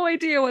have no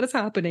idea what is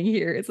happening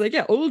here. It's like,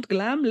 yeah, old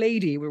glam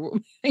lady. My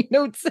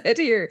notes said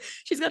here.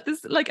 She's got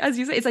this, like, as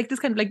you say, it's like this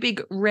kind of like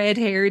big red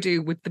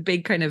hairdo with the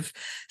big kind of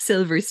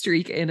silver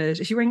streak in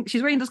it. She's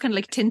wearing those kind of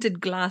like tinted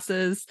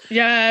glasses.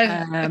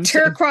 Yeah,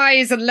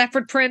 turquoise and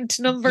leopard print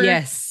number.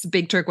 Yes,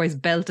 big turquoise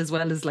belt as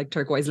well as like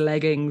turquoise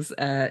leggings.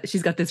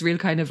 She's got this real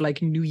kind of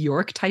like New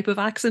York type of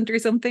accent or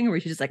something, where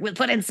she's just like, we'll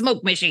put in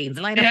smoke machines,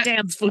 light up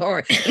dance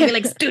floor. It'll be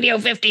like Studio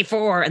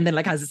 54, and then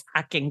like has this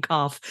hacking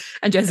cough.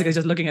 And Jessica's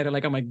just looking at her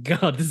like, oh my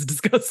God, this is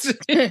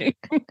disgusting.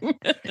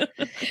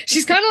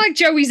 She's kind of like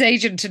Joey's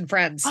agent in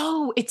Friends.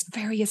 Oh, it's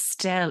very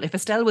Estelle. If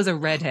Estelle was a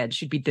redhead,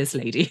 she'd be this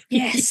lady.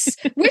 Yes,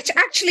 which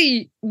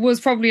actually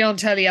was probably on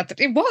telly at the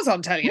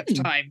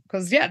time.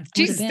 Because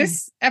Jesus,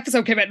 this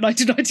episode came out in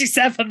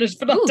 1997. It's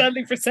been on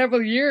telly for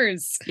several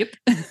years. Yep.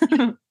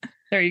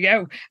 There you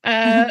go.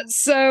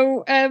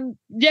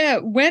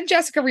 When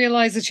Jessica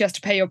realizes she has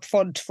to pay up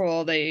front for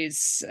all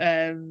these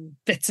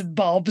bits and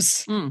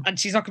bobs, and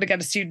she's not going to get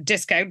a student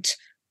discount,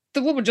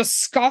 the woman just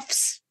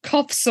scoffs,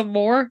 coughs some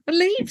more, and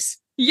leaves.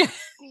 Yeah,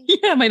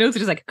 my notes are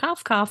just like,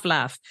 cough, cough,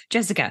 laugh.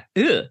 Jessica,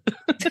 ugh.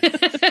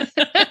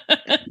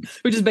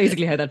 Which is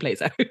basically how that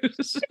plays out.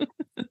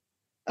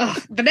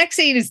 The next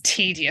scene is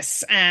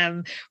tedious.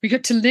 We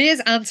get to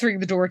Liz answering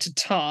the door to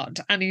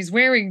Todd, and he's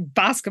wearing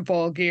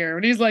basketball gear,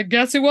 and he's like,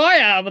 guess who I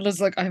am? And Liz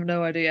is like, I have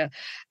no idea.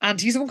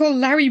 And he's someone called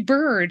Larry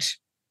Bird.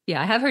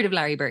 Yeah, I have heard of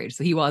Larry Bird.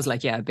 So he was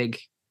like, a big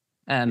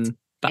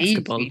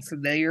basketball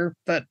familiar,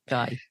 but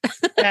guy.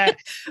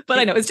 But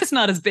I know it's just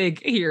not as big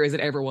here as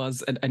it ever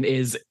was and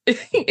is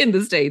in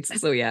the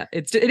States. So yeah,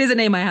 it is a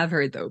name I have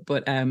heard though.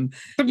 But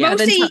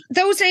mostly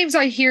those names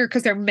I hear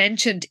because they're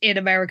mentioned in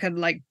American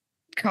like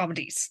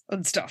comedies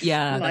and stuff.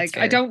 Yeah, like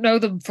I don't know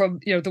them from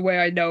the way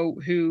I know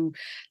who.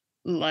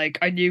 Like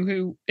I knew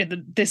who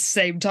in this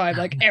same time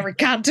like Eric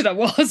Cantona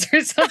was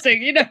or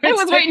something, I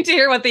was waiting to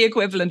hear what the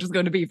equivalent was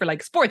going to be for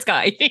like sports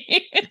guy.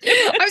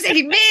 I was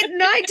thinking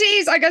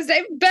mid-90s, I guess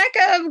David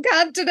Beckham,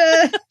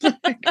 Cantona.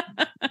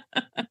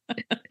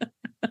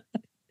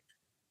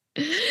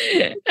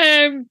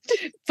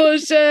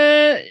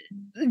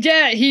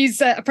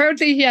 He's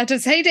apparently he had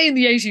his heyday in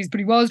the 80s, but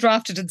he was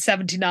drafted in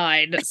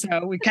 79,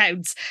 so it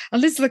counts.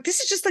 And Liz is like,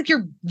 this is just like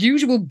your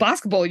usual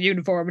basketball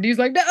uniform, and he's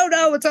like,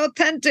 no, it's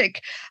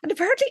authentic. And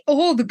apparently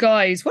all the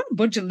guys, what a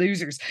bunch of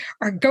losers,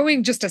 are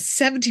going just as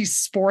 70s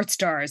sports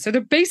stars, so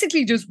they're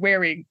basically just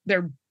wearing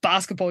their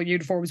basketball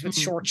uniforms with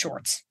short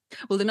shorts.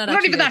 Well, they're not Not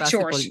actually even very that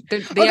short.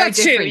 basketball. They are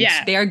that's true, different.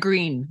 yeah. They are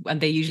green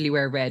and they usually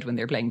wear red when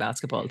they're playing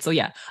basketball. So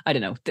yeah, I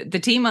don't know. The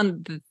team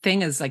on the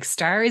thing is like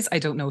stars. I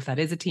don't know if that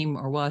is a team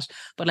or what,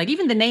 but like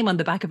even the name on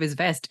the back of his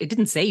vest, it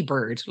didn't say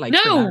Bird, like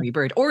for Larry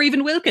Bird, or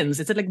even Wilkins.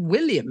 It said like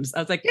Williams. I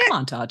was like, come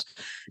on, Todd.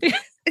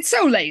 It's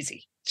so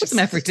lazy. Put some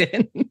effort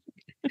in.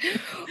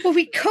 Well,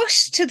 we cut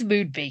to the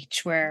mood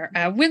beach where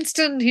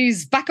Winston,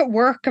 he's back at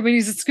work. I mean,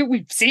 he's at school.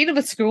 We've seen him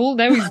at school.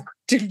 Now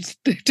he's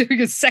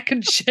doing a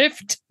second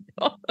shift.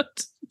 God,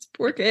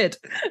 poor kid.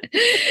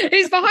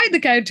 He's behind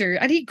the counter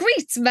and he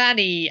greets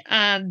Manny.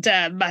 And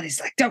Manny's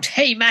like, don't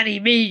hey Manny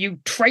me, you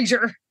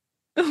traitor.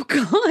 Oh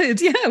God,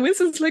 yeah.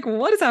 Winston's like,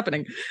 what is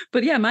happening?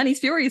 But yeah, Manny's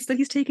furious that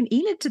he's taken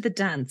Enid to the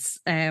dance.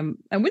 And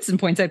Winston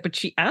points out, but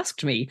she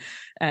asked me.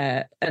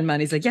 And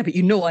Manny's like, yeah, but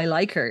you know I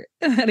like her.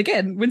 And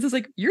again, Winston's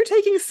like, you're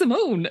taking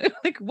Simone.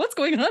 Like, what's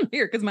going on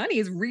here? Because Manny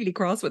is really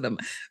cross with him.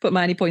 But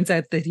Manny points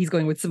out that he's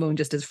going with Simone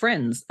just as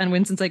friends. And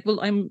Winston's like,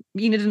 well,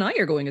 Enid and I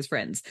are going as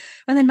friends.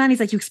 And then Manny's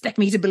like, you expect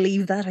me to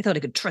believe that? I thought I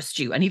could trust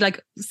you. And he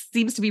like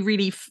seems to be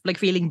really like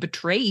feeling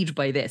betrayed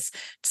by this.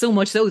 So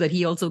much so that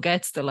he also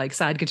gets the like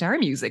sad guitar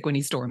music when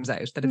he storms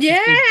out. That it's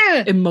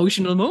this big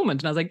emotional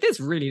moment. And I was like, this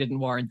really didn't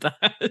warrant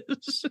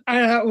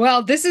that.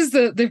 Well,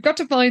 they've got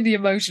to find the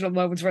emotional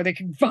moments where they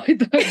can find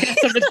them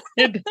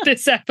in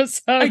this episode.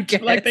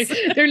 Like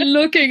they're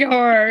looking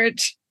hard.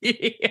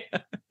 Yeah.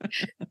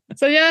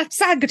 So yeah,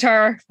 sad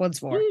guitar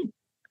once more.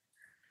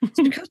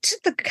 So we go to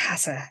the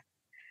casa.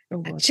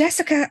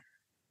 Jessica,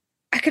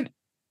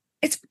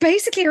 it's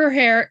basically her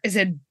hair is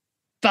in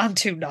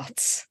Bantu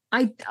knots.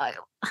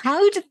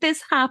 How did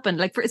this happen?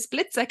 Like for a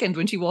split second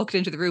when she walked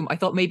into the room, I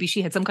thought maybe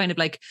she had some kind of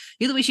like,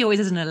 you know the way she always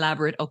has an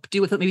elaborate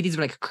updo. I thought maybe these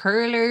were like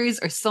curlers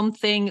or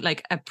something,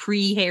 like a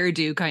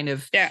pre-hairdo kind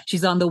of. Yeah.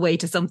 She's on the way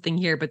to something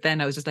here, but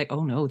then I was just like,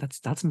 oh no, that's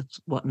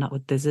not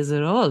what this is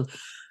at all.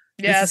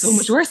 Yes. This is so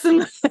much worse than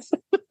that.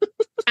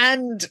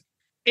 And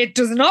it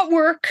does not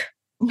work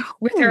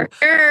with her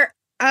hair.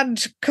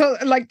 And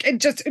like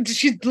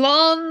she's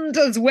blonde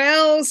as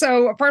well.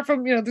 So apart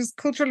from there's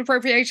cultural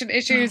appropriation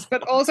issues,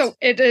 but also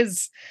it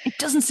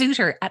doesn't suit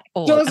her at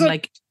all.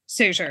 Doesn't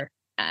suit her.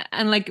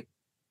 And like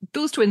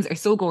those twins are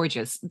so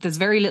gorgeous. There's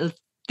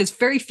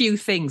very few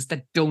things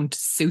that don't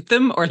suit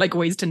them or like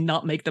ways to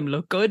not make them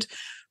look good.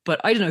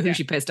 But I don't know who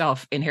she pissed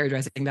off in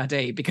hairdressing that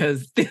day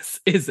because this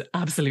is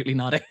absolutely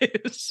not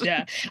it.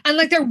 Yeah, and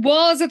like there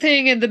was a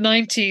thing in the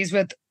 90s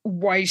with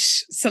white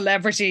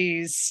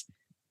celebrities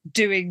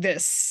doing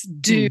this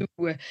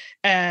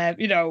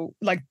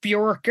like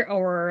Bjork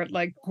or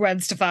like Gwen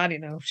Stefani.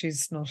 No,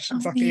 she's not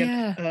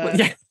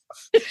exactly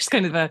she's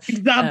kind of a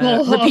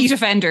example repeat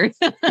offender.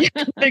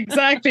 Yeah,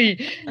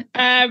 exactly.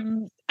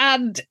 And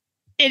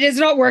it is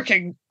not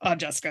working on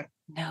Jessica.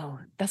 No,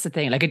 that's the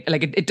thing.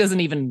 It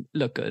doesn't even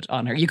look good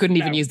on her. You couldn't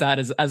even use that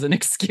as an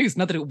excuse.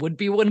 Not that it would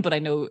be one, but I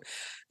know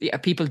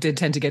people did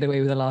tend to get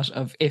away with a lot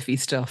of iffy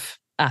stuff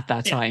at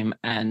that time,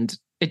 and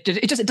it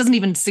doesn't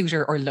even suit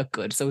her or look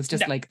good. So it's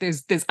just like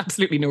there's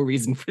absolutely no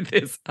reason for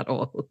this at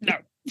all. No.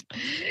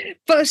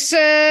 But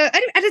and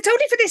it's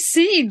only for this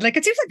scene. Like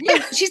it seems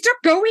like she's not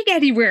going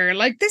anywhere.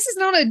 Like this is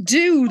not a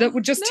do that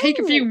would just take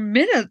a few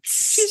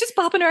minutes. She's just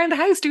bopping around the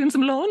house doing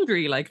some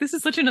laundry. Like this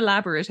is such an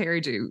elaborate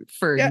hairdo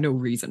for no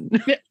reason.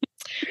 Yeah.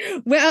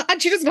 Well,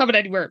 and she doesn't have it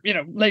anywhere,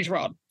 later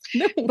on.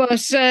 No.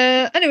 But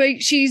anyway,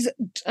 she's,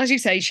 as you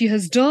say, she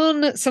has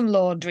done some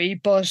laundry,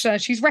 but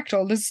she's wrecked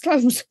all Liz's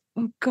clothes.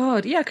 Oh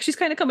God, yeah, because she's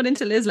kind of coming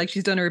into Liz like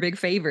she's done her a big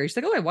favor. She's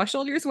like, "Oh, I washed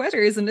all your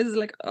sweaters," and Liz is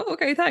like, "Oh,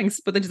 okay, thanks."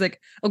 But then she's like,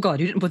 "Oh God,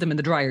 you didn't put them in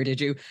the dryer,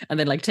 did you?" And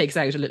then like takes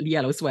out a little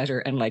yellow sweater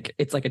and like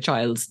it's like a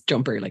child's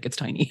jumper, like it's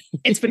tiny.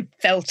 It's been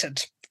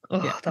felted.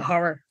 Oh, the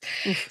horror.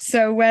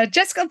 So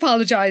Jessica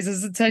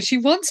apologizes and says she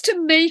wants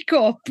to make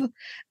up,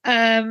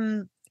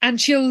 and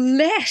she'll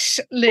let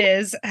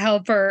Liz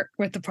help her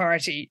with the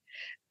party.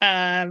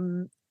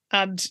 And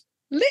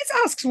Liz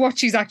asks what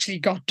she's actually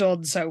got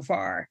done so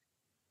far.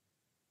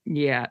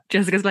 Yeah,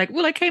 Jessica's like,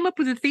 well, I came up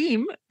with a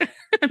theme.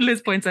 And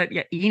Liz points out,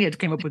 yeah, Enid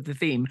came up with the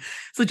theme.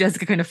 So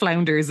Jessica kind of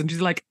flounders and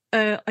she's like,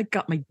 I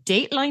got my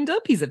date lined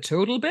up. He's a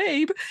total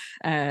babe.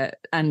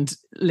 And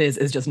Liz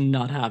is just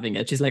not having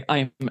it. She's like,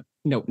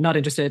 no, not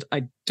interested.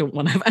 I don't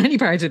want to have any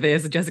part of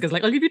this. And Jessica's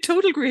like, I'll give you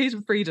total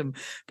creative freedom.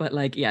 But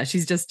like, yeah, she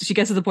gets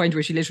to the point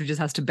where she literally just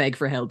has to beg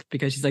for help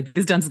because she's like,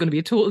 this dance is going to be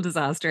a total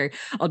disaster.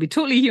 I'll be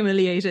totally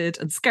humiliated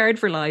and scarred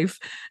for life.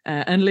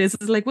 And Liz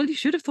is like, well, you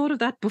should have thought of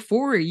that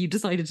before you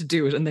decided to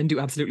do it and then do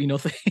absolutely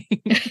nothing.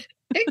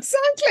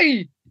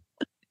 Exactly.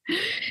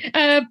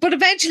 But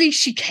eventually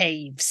she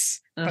caves.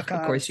 Of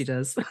course she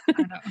does.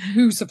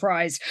 Who's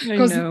surprised?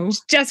 Because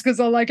Jessica's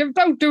all like, if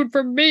don't do it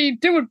for me,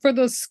 do it for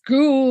the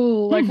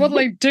school. Like, what'll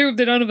I do if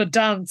they don't have a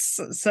dance?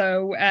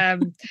 So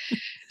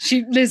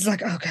Liz is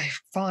like, okay,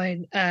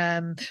 fine.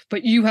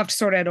 But you have to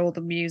sort out all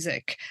the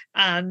music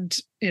and,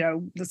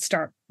 let's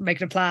start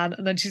making a plan.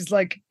 And then she's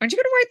like, aren't you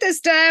going to write this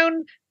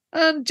down?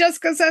 And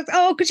Jessica says,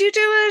 oh, could you do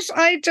it?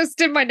 I just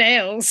did my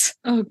nails.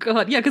 Oh,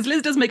 God. Yeah, because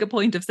Liz does make a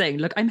point of saying,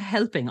 look, I'm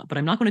helping, but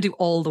I'm not going to do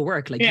all the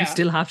work. Like, you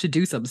still have to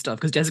do some stuff,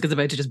 because Jessica's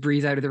about to just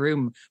breeze out of the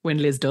room when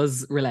Liz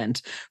does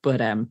relent. But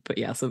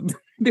yeah, so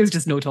there's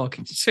just no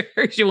talking to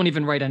her. She won't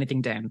even write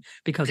anything down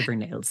because of her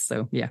nails.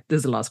 So yeah,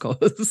 there's a lost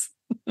cause.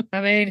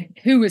 I mean,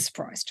 who is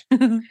surprised?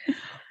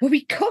 Well,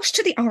 we cut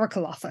to the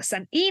Oracle office,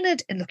 and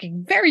Enid,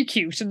 looking very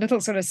cute in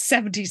little sort of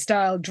 70s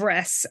style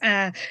dress,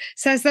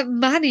 says that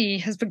Manny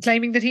has been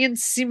claiming that he and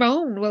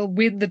Simone will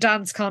win the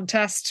dance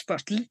contest,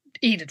 but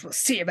Enid will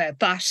see about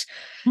that.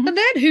 And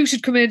then who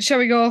should come in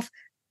showing off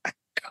a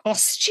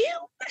costume?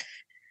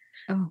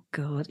 Oh,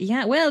 God.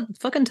 Yeah, well,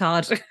 fucking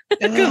Todd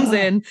comes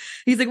in.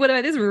 He's like, what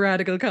about this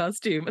radical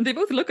costume? And they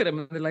both look at him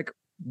and they're like,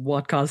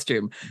 what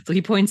costume? So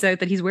he points out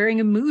that he's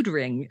wearing a mood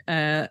ring,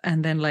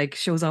 and then like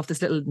shows off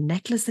this little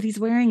necklace that he's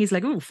wearing. He's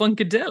like, oh,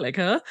 funkadelic,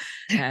 huh?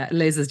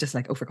 Liz is just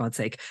like, oh, for God's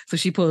sake. So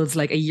she pulls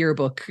like a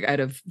yearbook out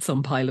of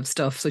some pile of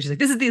stuff. So she's like,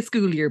 this is the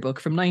school yearbook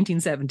from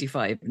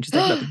 1975. And she's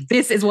like, look,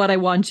 this is what I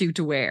want you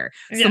to wear.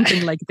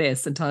 Something like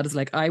this. And Todd is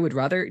like, I would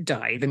rather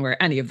die than wear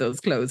any of those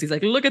clothes. He's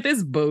like, look at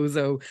this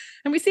bozo.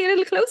 And we see a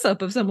little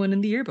close-up of someone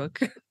in the yearbook.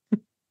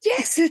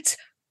 Yes, it's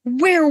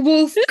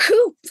Werewolf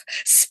Coop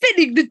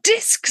spinning the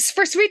discs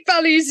for Sweet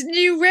Valley's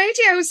new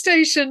radio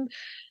station.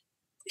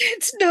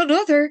 It's none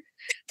other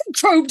than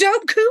Chrome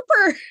Dome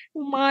Cooper.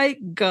 My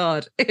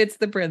God, it's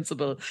the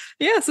principal.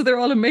 Yeah, so they're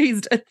all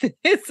amazed at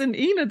this, and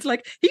Enid's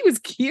like, he was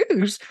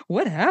cute.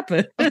 What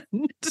happened?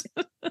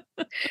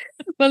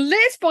 Well,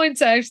 Liz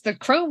points out that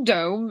Chrome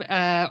Dome,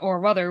 or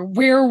rather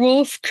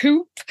Werewolf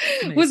Coop,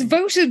 was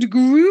voted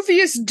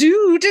grooviest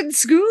dude in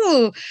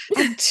school.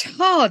 And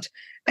Todd,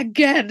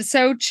 again,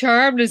 so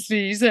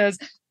charmlessly says,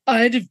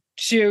 I'd have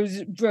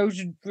chosen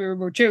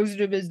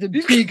him as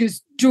the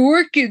biggest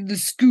dork in the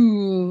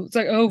school. It's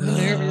like, oh,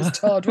 hilarious,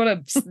 Todd. What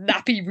a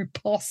snappy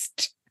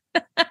riposte.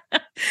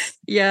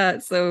 Yeah,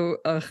 so,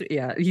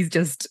 yeah, he's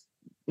just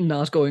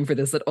not going for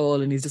this at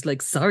all. And he's just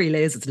like, sorry,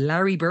 Liz, it's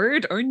Larry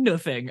Bird or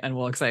nothing. And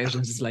walks out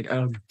and just like,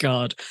 oh,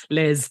 God,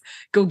 Liz,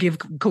 go give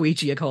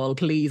Koichi a call,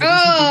 please.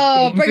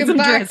 Oh, bring him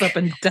back. Dress up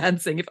and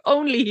dancing. If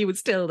only he was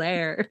still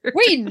there.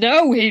 We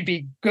know he'd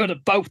be good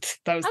at both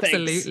those things.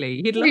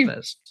 Absolutely. He'd love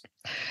it.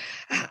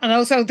 And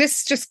also,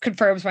 this just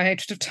confirms my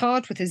hatred of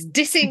Todd with his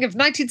dissing of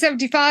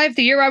 1975,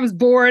 the year I was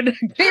born.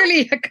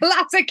 Clearly a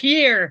classic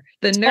year.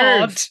 The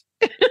nerve.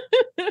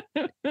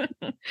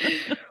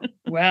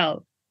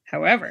 Well,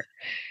 however,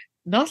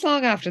 not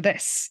long after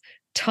this,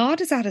 Todd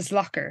is at his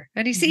locker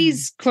and he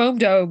sees Chrome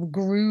Dome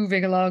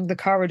grooving along the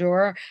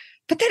corridor,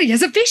 but then he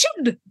has a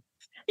vision.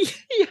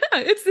 Yeah,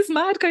 it's this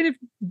mad kind of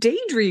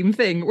daydream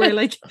thing where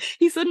like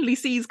he suddenly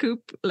sees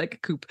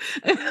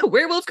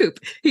Werewolf Coop.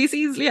 He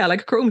sees,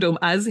 like Chrome Dome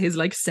as his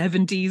like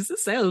 70s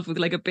self with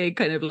like a big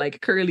kind of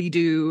like curly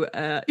do.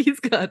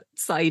 He's got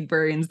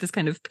sideburns, this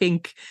kind of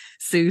pink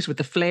suit with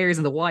the flares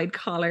and the wide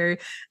collar.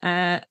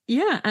 And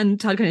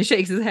Todd kind of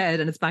shakes his head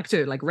and it's back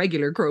to like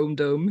regular Chrome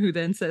Dome, who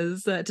then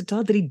says to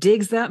Todd that he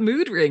digs that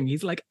mood ring.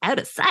 He's like, out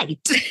of sight.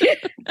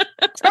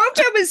 Chrome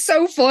Dome is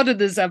so fun in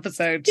this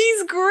episode.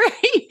 He's great.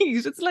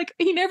 It's like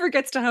he never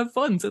gets to have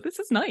fun, so this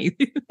is nice.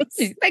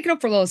 He's making up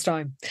for lost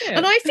time. Yeah.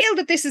 And I feel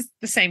that this is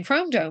the same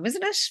Chrome Dome,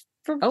 isn't it?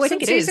 I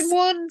think it is. Season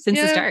 1. Since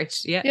the start.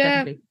 Yeah,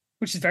 definitely.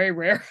 Which is very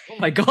rare. Oh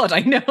my God,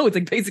 I know. It's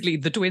like basically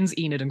the twins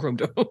Enid and Chrome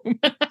Dome.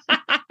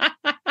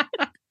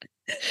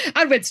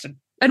 And Winston.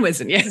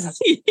 Yes.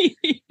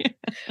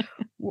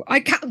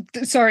 I'm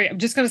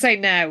just going to say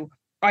now,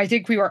 I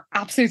think we were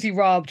absolutely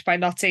robbed by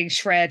not seeing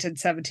Shred in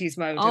 70s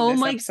mode in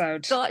this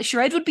episode. God,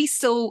 Shred would be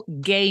so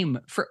game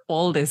for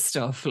all this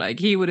stuff. Like,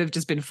 he would have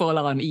just been full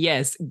on,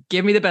 yes,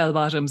 give me the bell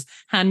bottoms,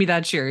 hand me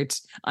that shirt,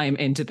 I'm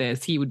into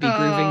this. He would be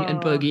grooving and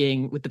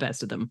boogieing with the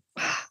best of them.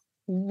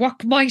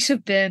 What might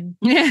have been.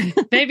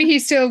 Maybe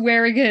he's still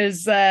wearing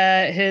his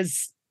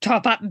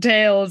top hat and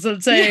tails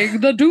and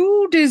saying, the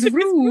dude is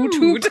rude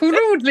who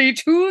crudely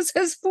choose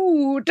his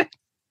food.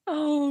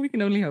 Oh, we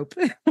can only hope.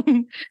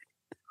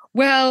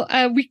 Well,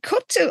 we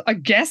cut to, I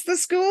guess, the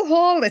school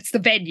hall. It's the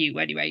venue,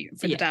 anyway,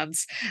 for the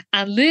dance.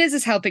 And Liz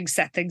is helping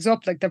set things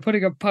up. Like, they're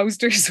putting up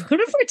posters, one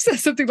of which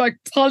says something like,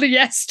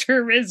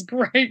 polyester is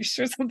great,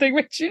 or something,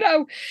 which, is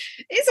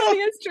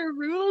polyester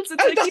rules.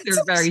 It's these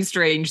are very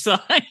strange signs.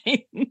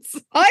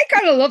 I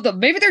kind of love them.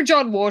 Maybe they're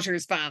John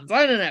Waters fans.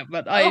 I don't know,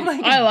 but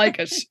I like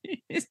it.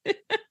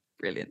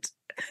 Brilliant.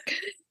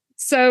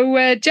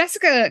 So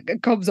Jessica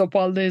comes up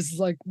while Liz is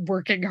like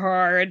working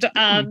hard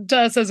and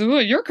says, oh,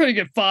 you're cutting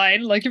it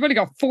fine. Like, you've only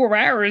got 4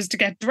 hours to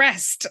get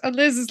dressed. And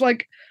Liz is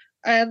like,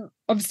 I'm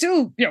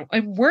still,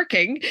 I'm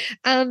working.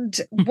 And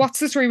what's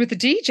the story with the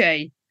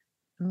DJ?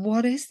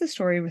 What is the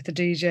story with the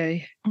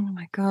DJ? Oh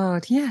my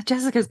God. Yeah.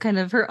 Jessica's kind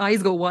of, her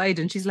eyes go wide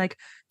and she's like,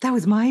 that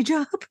was my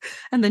job.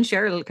 And then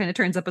Cheryl kind of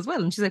turns up as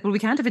well. And she's like, well, we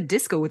can't have a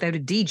disco without a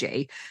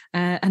DJ.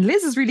 And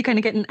Liz is really kind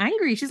of getting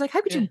angry. She's like,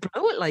 how could you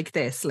blow it like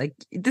this? Like,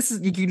 this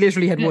is, you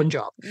literally had one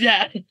job.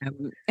 Yeah.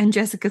 And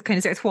Jessica kind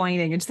of starts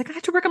whining and she's like, I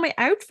have to work on my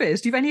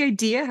outfit. Do you have any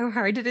idea how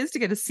hard it is to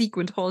get a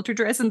sequined halter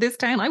dress in this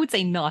town? I would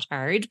say not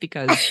hard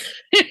because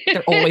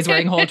they're always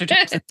wearing halter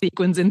dress and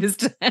sequins in this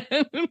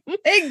town.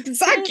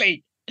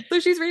 Exactly. So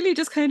she's really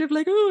just kind of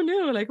like, oh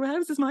no, like, well, how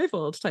is this my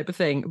fault type of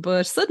thing.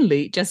 But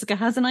suddenly Jessica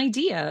has an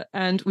idea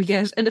and we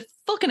get a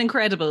fucking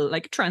incredible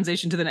like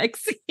transition to the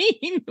next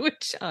scene,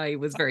 which I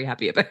was very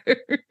happy about.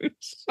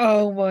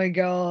 Oh my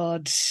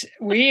God.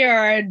 We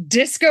are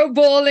disco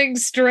balling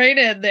straight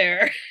in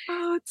there.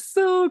 Oh, it's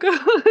so good.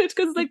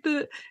 Because like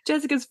the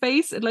Jessica's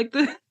face and like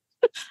the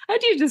how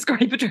do you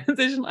describe a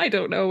transition? I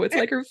don't know. It's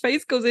like her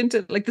face goes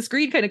into like the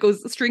screen kind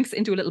of shrinks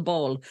into a little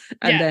ball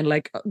and then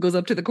like goes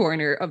up to the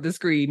corner of the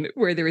screen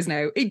where there is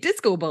now a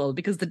disco ball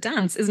because the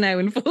dance is now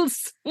in full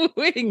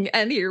swing.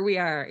 And here we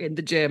are in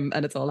the gym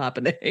and it's all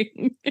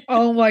happening.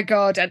 Oh my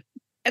God. And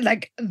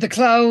like the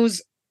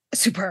clothes,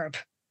 superb.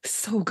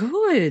 So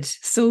good.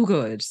 So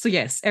good. So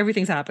yes,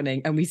 everything's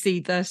happening. And we see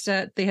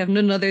that they have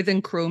none other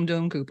than Chrome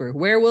Dome Cooper.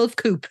 Werewolf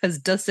Coop has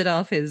dusted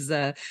off his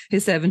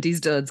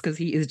 70s duds because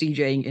he is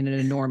DJing in an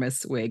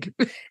enormous wig.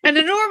 An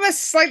enormous,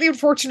 slightly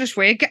unfortunate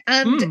wig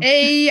and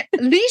a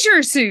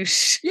leisure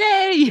suit.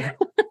 Yay!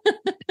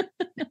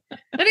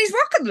 And he's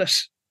rocking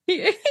it. He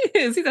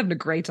is. He's having a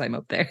great time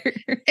up there.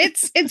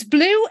 It's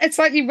blue. It's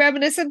slightly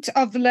reminiscent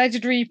of the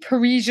legendary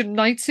Parisian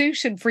night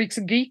suit in Freaks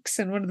and Geeks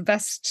in one of the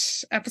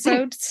best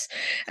episodes.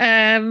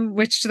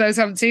 Which, to those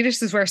who haven't seen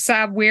it, is where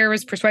Sam Weir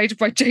is persuaded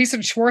by Jason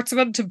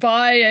Schwartzman to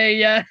buy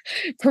a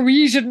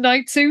Parisian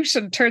night suit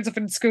and turns up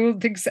in school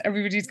and thinks that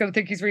everybody's going to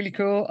think he's really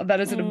cool. And that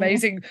is an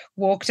amazing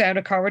walk down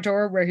a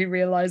corridor where he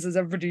realizes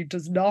everybody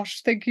does not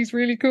think he's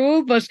really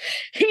cool. But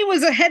he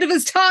was ahead of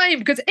his time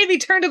because if he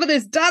turned up in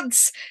his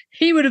dance,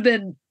 he would have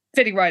been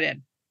fitting right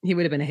in. He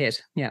would have been a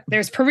hit. Yeah.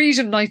 There's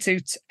Parisian night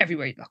suits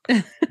everywhere you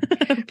look.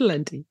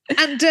 Plenty.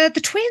 And the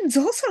twins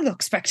also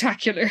look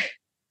spectacular.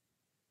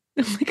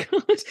 Oh my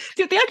God.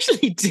 They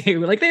actually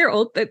do. Like they're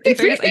all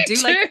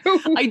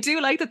I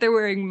do like that they're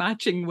wearing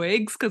matching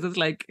wigs because it's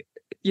like,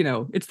 you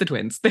know, it's the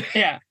twins.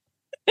 Yeah.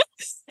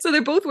 So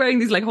they're both wearing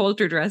these like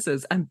halter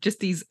dresses and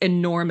just these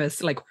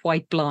enormous like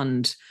white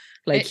blonde,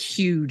 like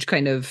huge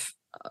kind of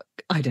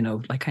I don't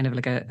know, like kind of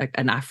like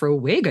an afro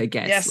wig, I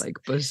guess. Yes. Like,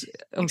 but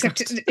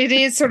except it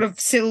is sort of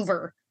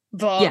silver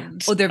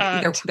blonde. Yeah.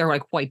 Oh, they're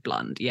like white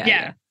blonde.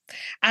 Yeah.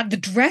 And the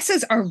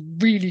dresses are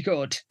really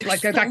good.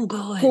 Like so that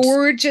good.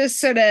 Gorgeous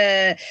sort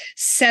of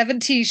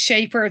 70s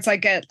shaper. It's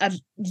like a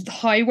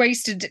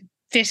high-waisted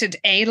fitted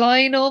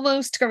A-line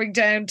almost going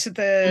down to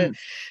the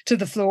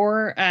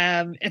floor.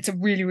 It's a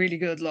really, really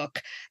good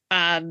look.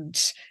 And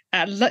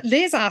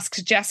Liz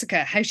asked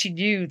Jessica how she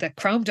knew that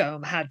Chrome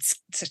Dome had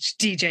such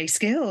DJ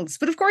skills.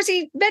 But of course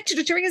he mentioned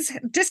it during his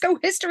disco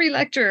history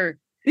lecture.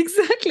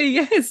 Exactly,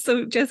 yes.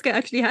 So Jessica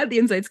actually had the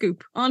inside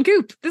scoop on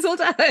Coop this whole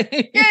time.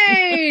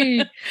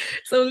 Yay!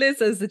 So Liz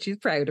says that she's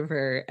proud of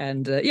her.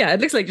 And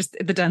it looks like just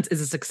the dance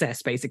is a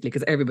success, basically,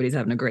 because everybody's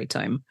having a great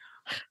time.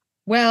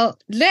 Well,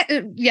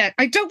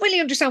 I don't really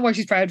understand why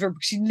she's proud of her,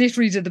 because she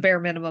literally did the bare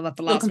minimum at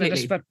the last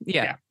minute. But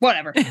yeah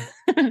whatever.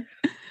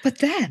 But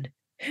then,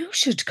 who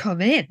should come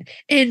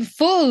in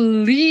full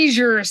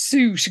leisure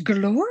suit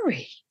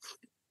glory?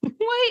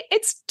 Why,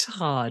 it's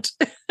Todd.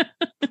 I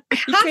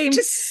have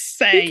to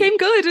say, he came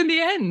good in the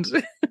end.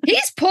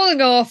 He's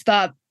pulling off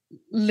that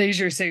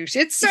leisure suit.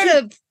 It's sort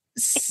of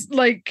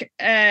like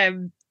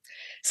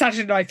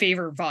Saturday Night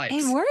Fever vibes.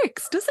 It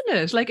works, doesn't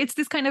it? Like it's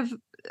this kind of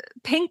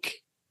pink,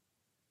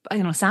 I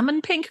don't know,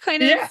 salmon pink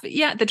kind of.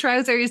 Yeah, the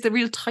trousers, the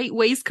real tight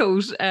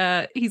waistcoat.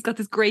 He's got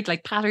this great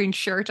like patterned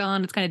shirt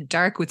on. It's kind of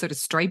dark with sort of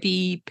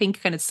stripy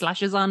pink kind of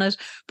slashes on it.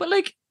 But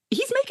like,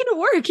 he's making it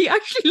work. He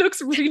actually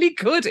looks really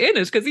good in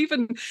it, because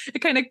even it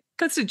kind of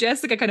cuts to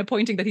Jessica kind of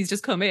pointing that he's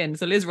just come in.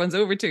 So Liz runs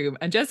over to him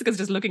and Jessica's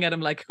just looking at him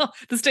like, oh,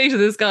 the state of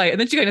this guy. And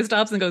then she kind of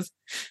stops and goes,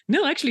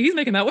 no, actually, he's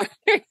making that work.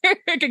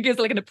 And gives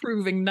like an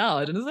approving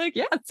nod. And it's like,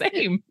 yeah,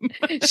 same.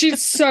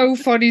 She's so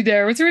funny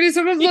there. It's really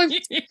sort of like,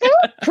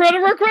 oh,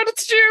 credit where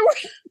credit's due.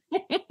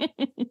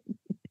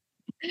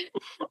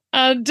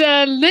 And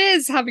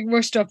Liz, having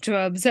rushed up to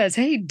him, says,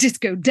 hey,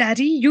 disco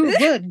daddy, you're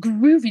one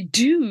groovy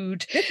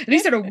dude. And he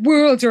sort of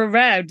whirls her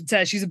around and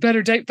says she's a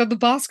better date than the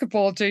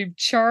basketball team.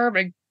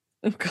 Charming.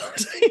 Oh,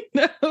 God, I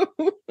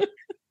know.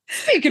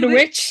 Speaking of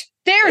which,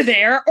 they're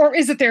there, or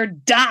is it their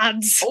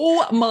dads?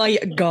 Oh my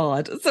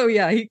God. So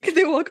yeah,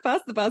 they walk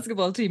past the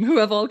basketball team, who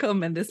have all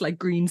come in this like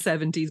green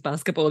 70s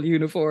basketball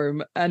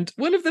uniform. And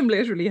one of them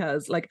literally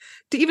has like,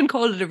 to even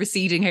call it a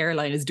receding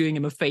hairline is doing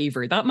him a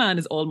favor. That man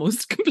is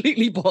almost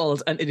completely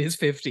bald and in his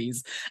 50s.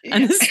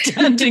 And is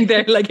standing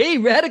there like, hey,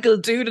 radical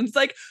dude. And it's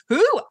like,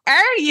 who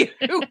are you?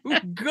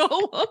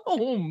 Go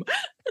home.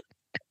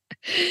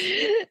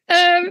 He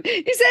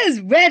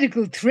says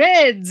radical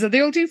threads, and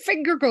they all do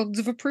finger guns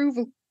of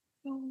approval.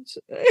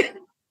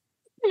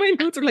 My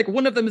notes are like,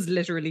 one of them is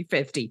literally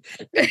 50.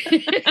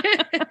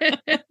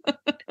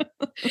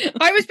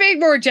 I was being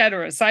more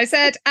generous. I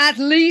said at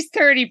least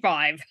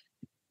 35.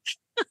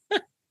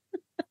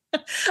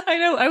 I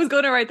know. I was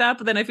going to write that,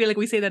 but then I feel like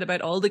we say that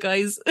about all the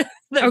guys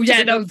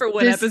that for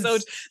one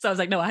episode. So I was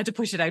like, no, I had to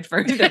push it out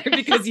further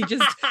because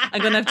I'm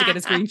going to have to get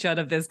a screenshot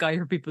of this guy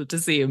for people to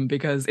see him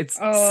because it's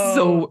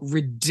so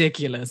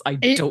ridiculous. I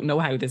don't know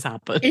how this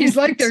happened. He's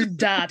like their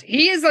dad.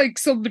 He is like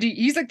somebody,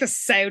 he's like the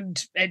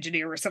sound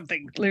engineer or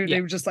something.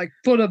 They were just like,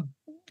 put a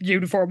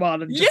uniform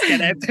on and just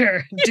get out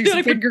there and do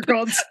some finger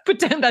guns. Put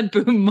down that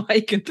boom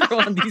mic and throw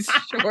on these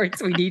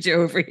shorts. We need you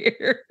over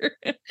here.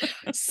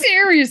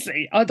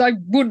 Seriously, I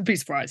wouldn't be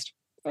surprised.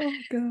 Oh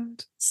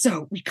God.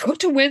 So we cut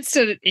to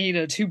Winston and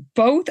Enid, who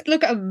both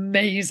look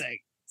amazing.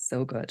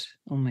 So good.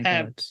 Oh my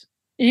God.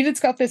 Enid's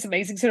got this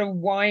amazing sort of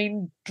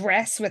wine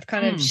dress with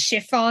kind of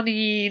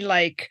chiffon-y,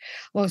 like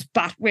almost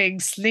batwing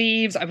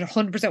sleeves. I would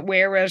 100%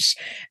 wear it.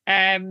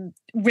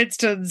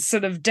 Winston's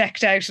sort of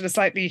decked out in a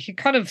slightly,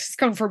 he's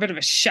going for a bit of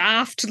a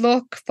shaft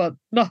look, but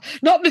not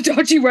in a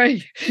dodgy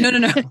way. No.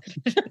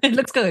 It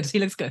looks good. He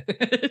looks good.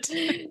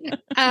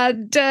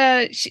 And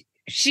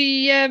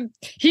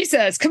he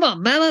says, come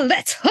on, Mama,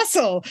 let's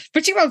hustle.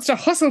 But she wants to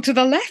hustle to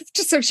the left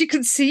so she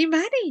can see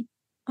Manny.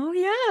 Oh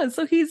yeah,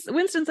 so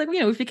Winston's like,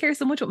 if you care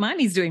so much what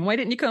Manny's doing, why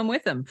didn't you come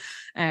with him?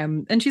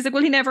 And she's like,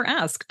 well, he never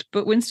asked.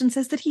 But Winston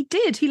says that he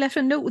did. He left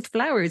a note with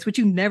flowers, which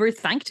you never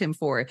thanked him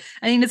for.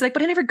 And Enid's like,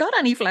 but I never got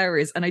any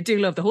flowers. And I do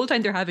love the whole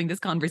time they're having this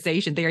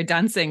conversation, they are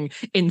dancing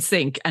in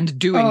sync and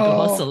doing the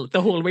hustle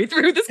the whole way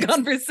through this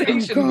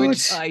conversation,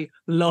 which I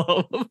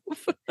love.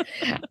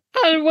 And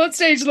at one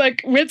stage,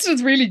 like,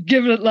 Winston's really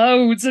giving it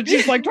loads, and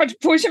she's like trying to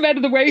push him out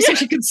of the way so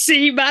she can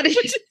see Manny.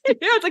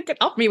 It's like, get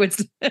off me,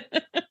 Winston.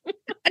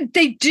 And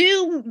they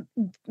do,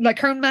 like,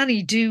 her and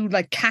Manny do,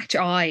 like, catch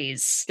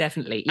eyes.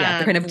 Definitely, yeah.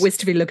 They're kind of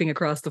wistfully looking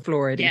across the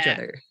floor at each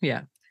other.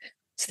 Yeah.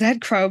 So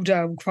then Chrome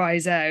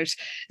cries out,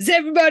 is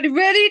everybody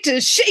ready to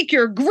shake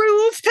your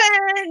groove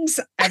things?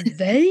 And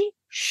they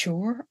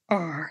sure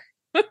are.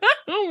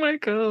 Oh my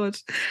God.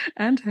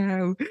 And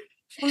how?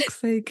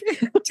 Fuck's sake.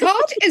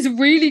 Todd is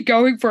really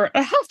going for it.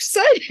 I have to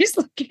say, he's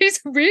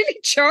really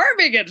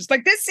charming. It's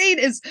like, this scene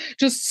is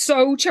just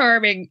so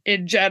charming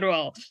in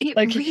general. It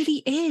like,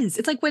 really is.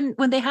 It's like when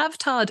they have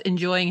Todd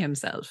enjoying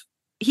himself,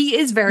 he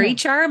is very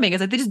charming.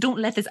 It's like they just don't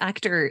let this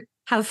actor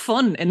have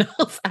fun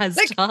enough as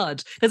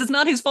Todd, because it's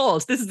not his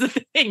fault. This is the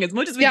thing. As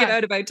much as we get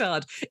out about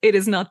Todd, it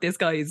is not this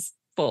guy's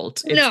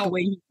fault. It's the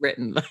way he's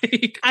written,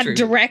 like, and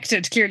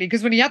directed, clearly,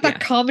 because when he had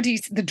that comedy,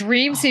 the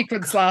dream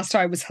sequence last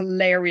time was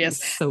hilarious.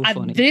 So and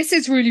funny. This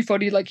is really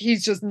funny. Like,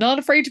 he's just not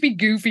afraid to be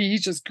goofy.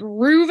 He's just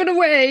grooving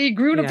away,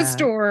 grooving up a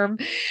storm.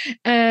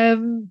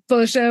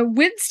 But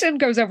Winston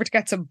goes over to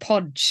get some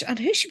punch, and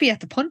who should be at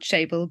the punch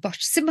table but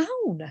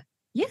Simone?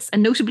 Yes,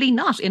 and notably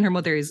not in her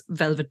mother's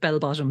velvet bell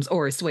bottoms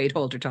or suede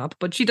halter top,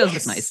 but she does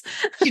look nice.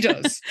 She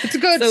does. It's a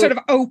good sort of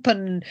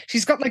open.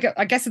 She's got like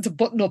I guess it's a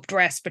button-up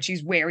dress, but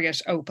she's wearing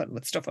it open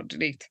with stuff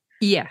underneath.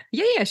 Yeah.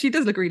 She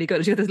does look really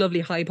good. She got this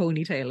lovely high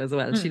ponytail as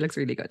well. She looks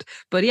really good.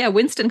 But yeah,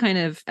 Winston kind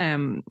of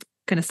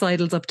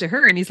sidles up to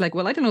her, and he's like,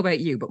 well, I don't know about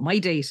you, but my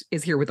date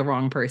is here with the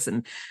wrong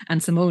person.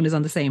 And Simone is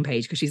on the same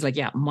page because she's like,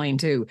 yeah, mine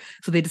too.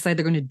 So they decide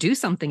they're going to do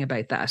something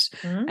about that.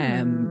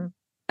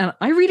 And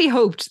I really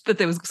hoped that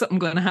there was something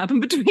going to happen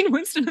between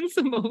Winston and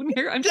Simone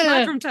here. I'm just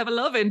mad for him to have a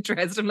love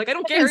interest. I'm like, I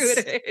don't care who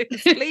it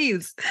is,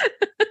 please.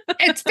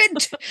 It's been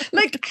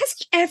like, has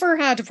he ever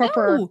had a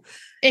proper? No,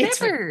 it's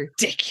never.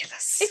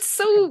 Ridiculous. It's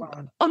so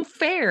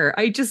unfair.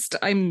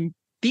 I'm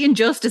the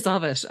injustice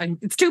of it.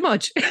 It's too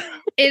much.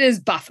 It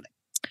is baffling.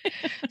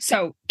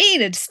 So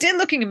Enid still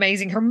looking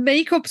amazing. Her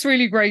makeup's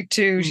really great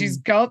too. She's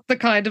got the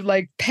kind of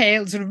like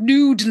pale sort of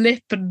nude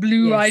lip and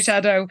blue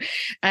eyeshadow,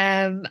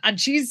 and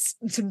she's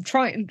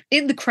trying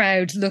in the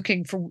crowd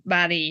looking for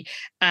Manny,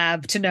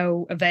 to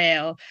no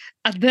avail.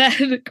 And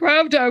then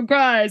Crowdown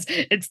cries,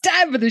 it's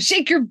time for the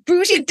Shake Your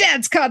Booty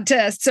Dance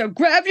contest, so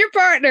grab your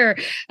partner.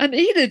 And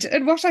Enid,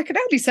 in what I can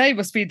only say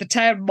must be the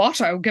town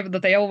motto, given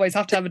that they always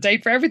have to have a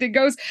date for everything,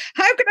 goes,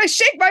 how can I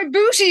shake my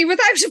booty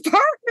without a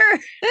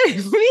partner?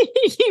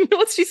 You know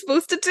what she's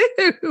supposed to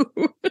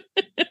do.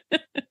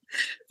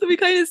 So we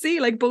kind of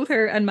see like both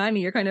her and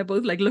Manny are kind of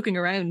both like looking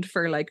around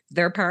for like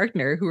their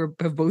partner, who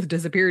have both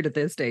disappeared at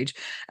this stage.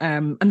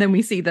 And then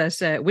we see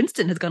that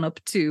Winston has gone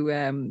up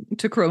to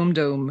Chrome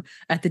Dome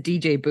at the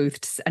DJ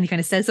booth, and he kind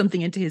of says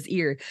something into his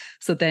ear.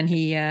 So then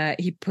he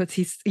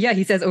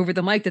says over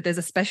the mic that there's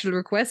a special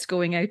request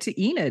going out to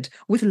Enid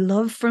with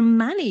love from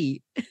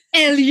Manny.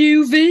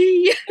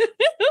 LUV.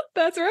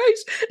 That's right.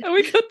 And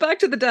we cut back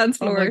to the dance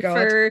floor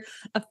for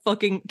a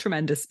fucking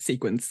tremendous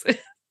sequence.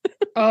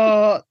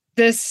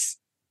 This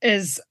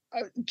is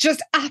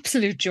just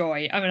absolute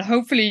joy. I mean,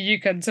 hopefully you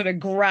can sort of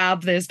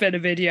grab this bit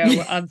of video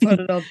and put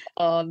it up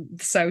on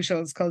the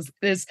socials, because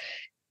this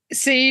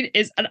scene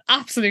is an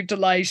absolute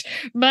delight.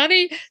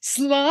 Manny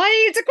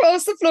slides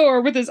across the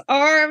floor with his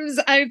arms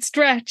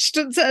outstretched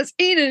and says,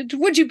 Enid,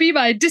 would you be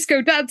my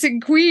disco dancing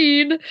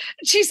queen? And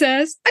she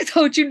says, I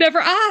thought you'd never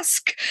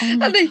ask.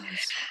 And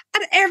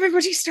And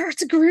everybody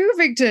starts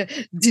grooving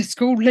to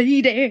Disco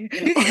Lady on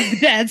the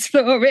dance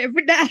floor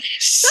every night.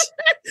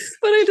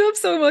 But I love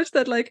so much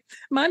that like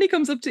Manny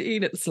comes up to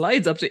Enid,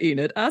 slides up to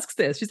Enid, asks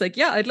this. She's like,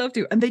 yeah, I'd love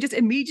to. And they just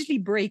immediately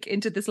break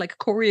into this like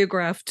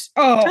choreographed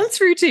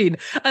dance routine.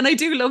 And I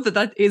do love that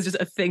that is just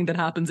a thing that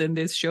happens in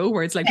this show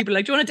where it's like people are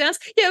like, do you want to dance?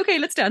 Yeah, okay,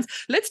 let's dance.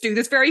 Let's do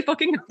this very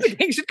fucking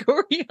complicated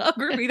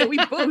choreography that we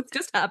both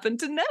just happen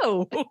to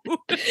know.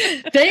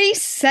 They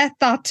set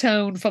that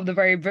tone from the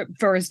very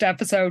first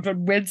episode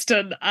when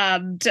Winston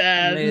and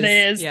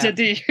Liz did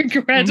the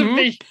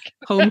incredibly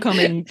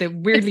homecoming, the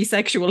weirdly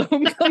sexual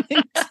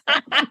homecoming.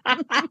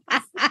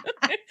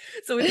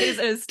 So it is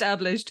an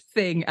established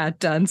thing at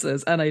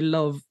dances, and I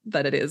love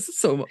that it is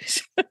so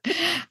much.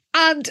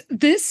 And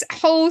this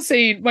whole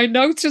scene, my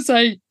notes just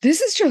say,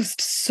 this is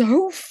just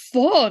so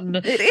fun.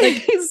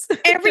 It is.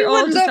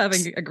 Everyone just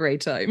having a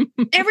great time.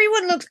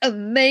 Everyone looks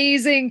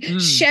amazing.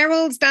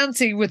 Cheryl's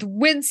dancing with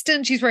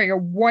Winston. She's wearing a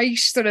white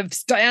sort of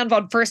Diane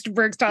von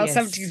Furstenberg style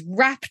 70s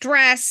wrap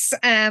dress.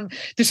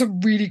 There's some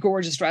really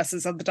gorgeous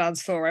dresses on the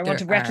dance floor. I want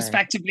to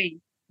retrospectively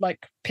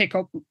like pick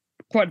up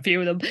quite a few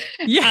of them.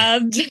 Yeah.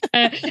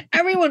 And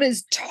everyone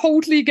is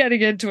totally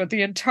getting into it.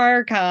 The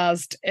entire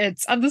cast. And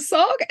the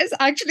song is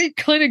actually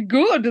kind of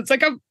good. It's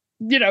like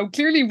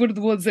clearly one of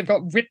the ones they've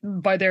got written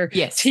by their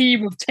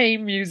team of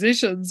tame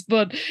musicians,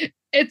 but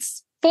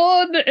it's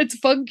fun, it's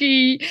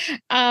funky,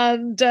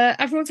 and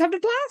everyone's having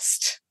a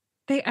blast.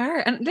 They are.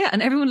 And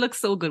everyone looks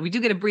so good. We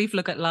do get a brief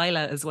look at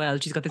Lila as well.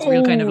 She's got this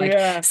real kind of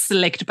like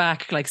slicked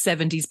back, like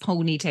 70s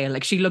ponytail.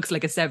 Like she looks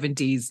like a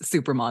 70s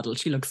supermodel.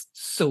 She looks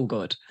so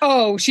good.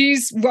 Oh,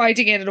 she's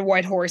riding in on a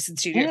white horse in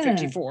Studio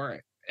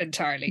 54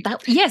 entirely. I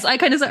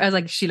was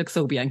like, she looks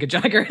so Bianca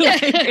Jagger. Like,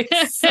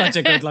 it's such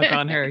a good look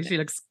on her. She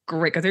looks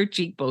great because her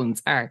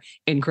cheekbones are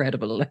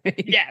incredible.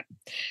 Yeah.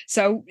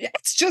 So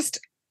it's just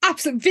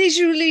absolute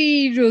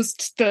visually,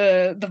 just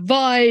the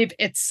vibe.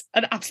 It's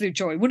an absolute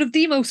joy. One of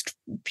the most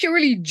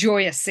purely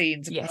joyous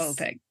scenes of the whole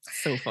thing.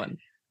 So fun.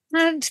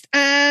 And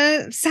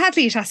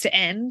sadly, it has to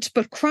end.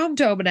 But Chrome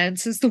Dome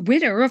announces the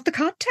winner of the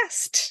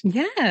contest.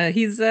 Yeah,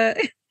 he's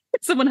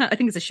someone. I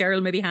think it's a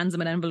Cheryl. Maybe hands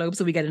him an envelope,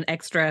 so we get an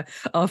extra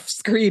off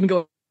screen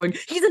going.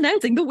 He's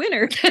announcing the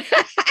winner.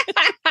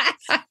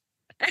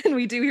 And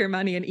we do hear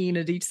Manny and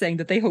Enid each saying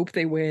that they hope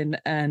they win.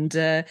 And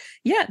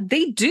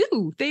they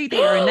do. They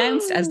are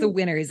announced as the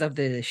winners of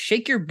the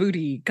Shake Your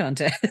Booty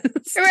contest.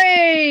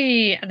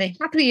 Hooray! And they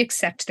happily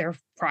accept their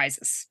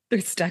prizes.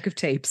 Their stack of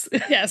tapes.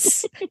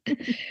 Yes.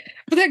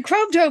 But then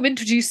Chrome Dome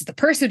introduces the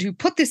person who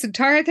put this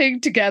entire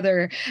thing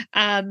together.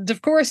 And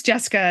of course,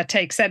 Jessica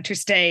takes center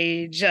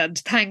stage and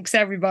thanks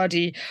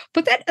everybody.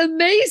 But then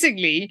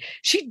amazingly,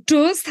 she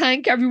does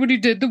thank everyone who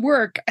did the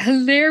work.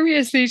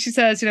 Hilariously, she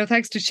says,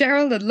 thanks to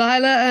Cheryl and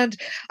Lila, and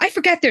I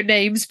forget their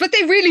names, but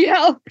they really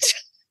helped.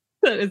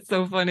 That is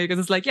so funny because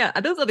it's like,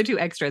 those other two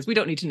extras, we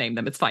don't need to name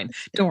them. It's fine.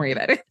 Don't worry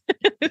about it.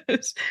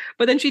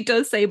 But then she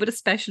does say, but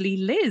especially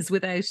Liz,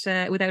 without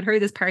her,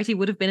 this party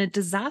would have been a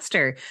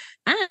disaster.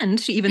 And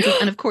she even says,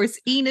 and of course,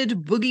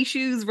 Enid Boogie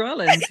Shoes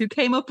Rollins, who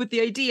came up with the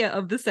idea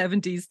of the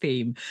 70s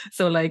theme.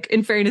 So like,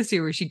 in fairness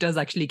to her, she does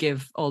actually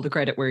give all the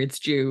credit where it's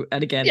due.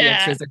 And again, the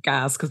extras are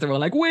gas because they're all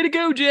like, way to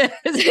go, Jess.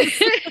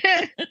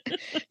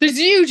 There's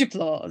huge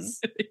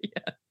applause.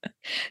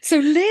 So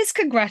Liz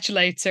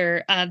congratulates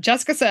her, and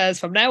Jessica says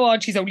from now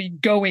on she's only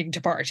going to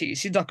parties.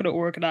 She's not going to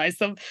organise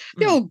them.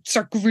 They all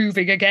start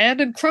grooving again,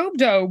 and Chrome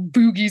Dome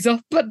boogies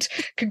up and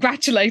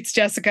congratulates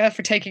Jessica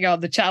for taking on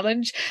the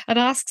challenge and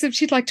asks if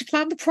she'd like to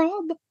plan the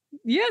prom.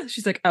 Yeah,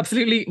 she's like,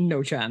 absolutely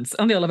no chance.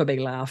 And they all have a big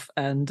laugh.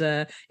 And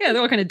they're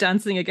all kind of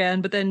dancing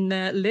again. But then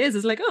Liz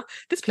is like, oh,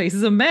 this place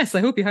is a mess.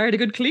 I hope you hired a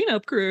good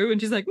cleanup crew. And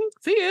she's like,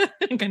 see ya.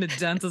 And kind of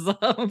dances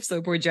off.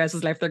 So poor Jess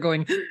is left there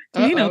going,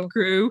 cleanup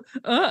crew.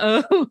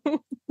 Uh-oh.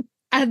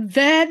 And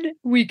then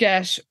we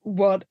get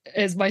what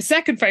is my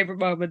second favourite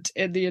moment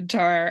in the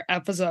entire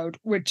episode,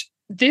 which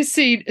this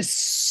scene is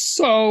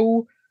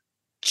so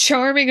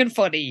charming and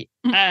funny.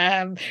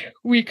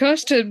 We cut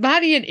to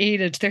Manny and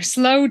Enid. They're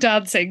slow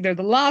dancing. They're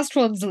the last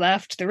ones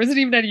left. There isn't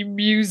even any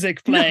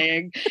music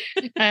playing.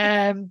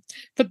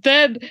 But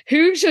then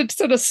who should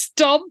sort of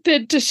stomp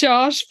into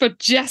shot but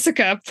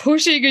Jessica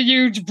pushing a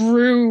huge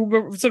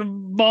broom, sort of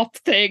mop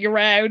thing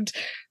around.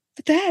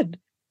 But then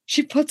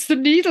she puts the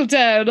needle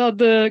down on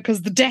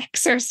because the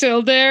decks are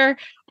still there,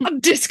 on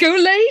Disco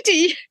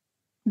Lady.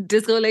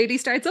 Disco Lady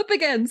starts up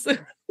again. So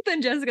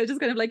then Jessica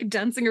just kind of like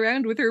dancing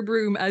around with her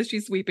broom as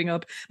she's sweeping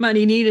up.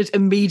 Manny and Enid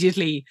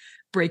immediately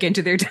break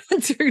into their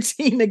dance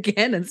routine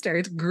again and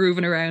start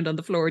grooving around on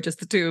the floor, just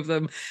the two of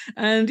them.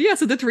 And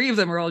so the three of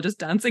them are all just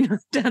dancing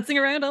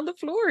around on the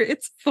floor.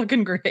 It's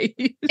fucking great.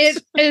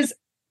 It is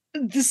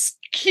the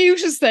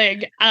cutest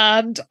thing,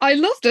 and I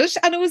loved it,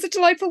 and it was a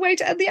delightful way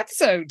to end the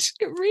episode.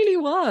 It really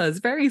was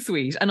very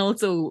sweet, and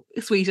also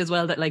sweet as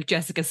well that like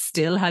Jessica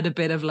still had a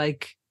bit of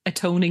like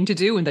atoning to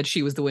do, and that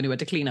she was the one who had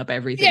to clean up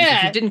everything. So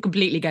she didn't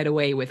completely get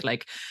away with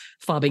like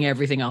fobbing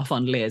everything off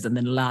on Liz and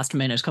then last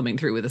minute coming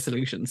through with a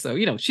solution. So,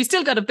 you know, she's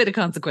still got a bit of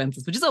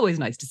consequences, which is always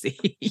nice to see.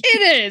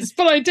 It is,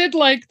 but I did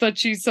like that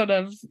she sort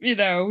of, you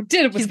know,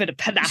 did it with a bit of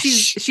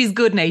panache. She's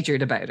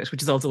good-natured about it,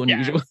 which is also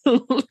unusual.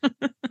 Yeah.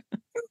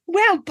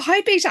 Well,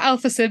 Pi Beta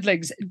Alpha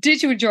siblings,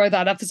 did you enjoy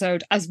that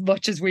episode as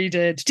much as we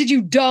did? Did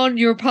you don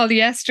your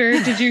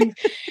polyester? Did you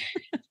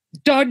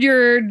don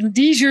your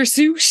leisure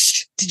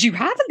suit? Did you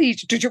have a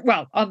leisure?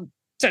 Well, I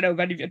don't know if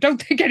any of you. Don't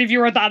think any of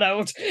you are that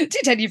old.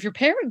 Did any of your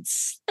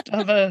parents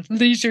have a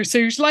leisure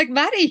suit like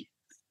Manny?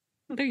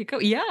 There you go.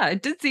 Yeah,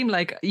 it did seem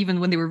like even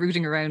when they were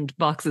rooting around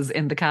boxes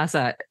in the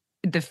casa,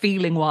 the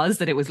feeling was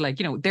that it was like,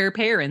 you know, their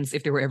parents,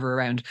 if they were ever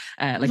around,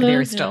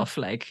 their stuff.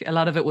 Like a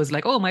lot of it was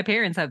like, oh, my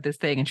parents have this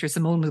thing. And sure,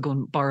 Simone was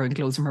going borrowing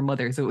clothes from her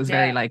mother. So it was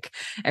very like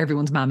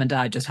everyone's mom and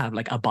dad just have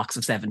like a box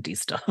of 70s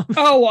stuff.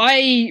 Oh,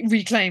 I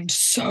reclaimed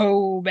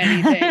so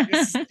many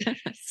things.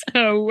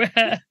 So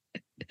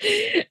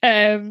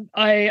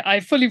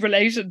I fully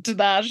related to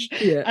that.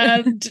 Yeah.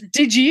 And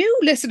did you,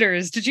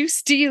 listeners, did you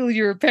steal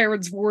your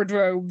parents'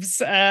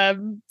 wardrobes?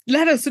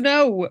 Let us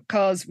know,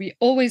 because we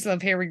always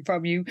love hearing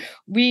from you.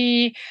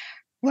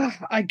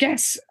 I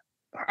guess,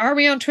 are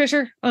we on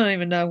Twitter? I don't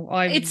even know.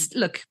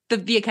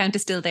 The account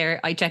is still there.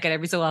 I check it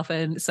every so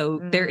often.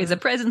 So there is a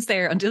presence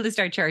there until they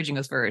start charging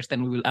us for it.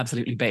 Then we will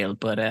absolutely bail.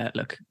 But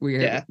look,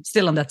 we're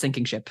still on that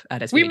sinking ship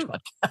at SVH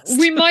Podcast.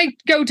 We might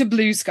go to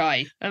Blue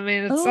Sky. I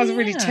mean, it hasn't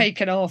really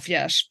taken off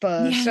yet,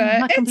 but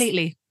not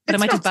completely. But I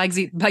might just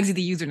Bagsy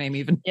the username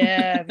even.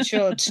 Yeah, we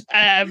should.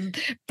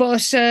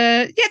 That's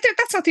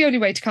not the only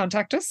way to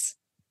contact us.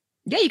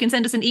 Yeah, you can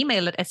send us an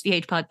email at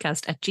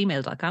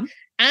svhpodcast@gmail.com.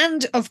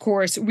 And of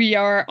course, we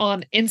are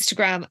on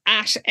Instagram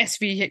at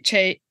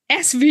SVH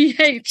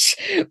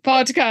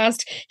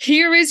Podcast.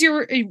 Here is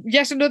your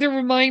yet another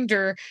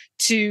reminder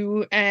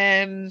to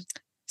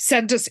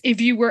send us, if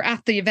you were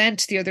at the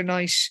event the other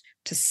night,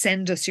 to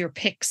send us your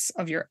pics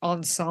of your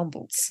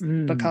ensembles.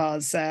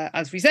 Because,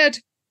 as we said,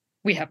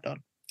 we have none.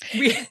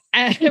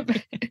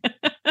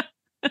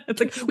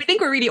 It's like we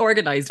think we're really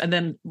organized, and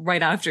then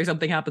right after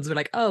something happens, we're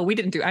like, oh, we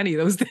didn't do any of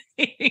those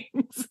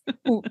things.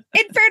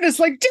 In fairness,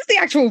 like, do the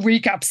actual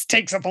recaps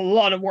takes up a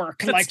lot of work.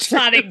 That's like true.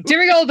 Planning,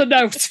 doing all the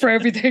notes for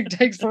everything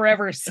takes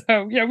forever.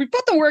 So, you know, we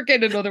put the work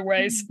in other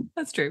ways.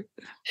 That's true.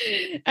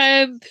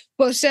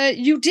 But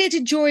you did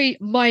enjoy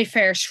my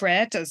fair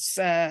shred,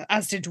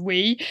 as did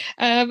we.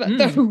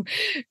 Though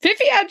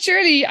Piffy and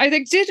Shirley, I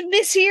think, did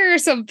mishear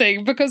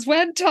something, because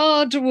when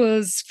Todd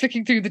was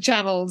flicking through the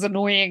channels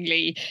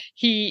annoyingly,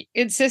 he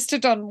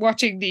insisted on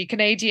watching the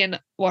Canadian,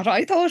 what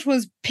I thought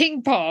was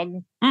ping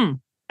pong.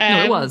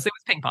 No, it was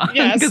ping pong.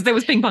 Yes. Because there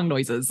was ping pong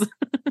noises.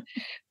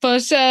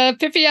 But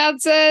Piffy Ann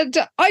said,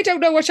 I don't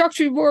know what shocked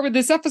me more in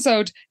this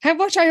episode, how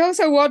much I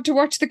also want to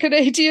watch the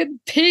Canadian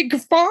pig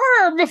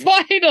farm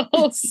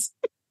finals.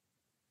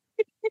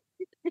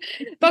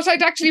 That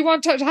I'd actually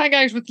want to hang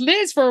out with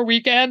Liz for a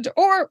weekend,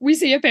 or we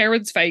see a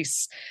parent's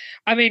face.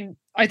 I mean,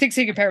 I think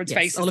seeing a parent's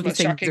face all is of the these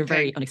most things shocking are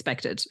very thing.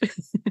 unexpected.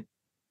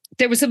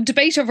 There was some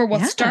debate over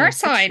what star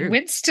sign true.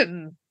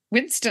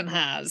 Winston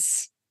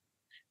has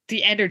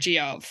the energy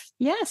of.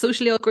 Yeah,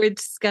 socially awkward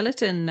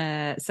skeleton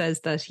says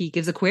that he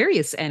gives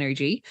Aquarius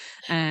energy,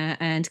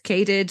 and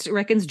Kated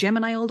reckons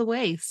Gemini all the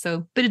way.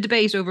 So bit of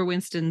debate over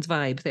Winston's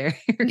vibe there.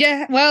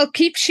 Yeah, well,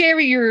 keep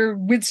sharing your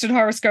Winston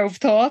horoscope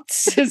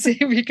thoughts to see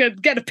if we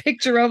could get a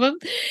picture of him.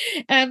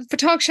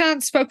 Fatog Shan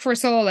spoke for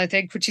us all, I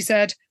think, when she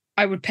said,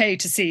 I would pay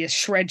to see a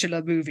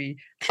Shredula movie.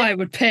 I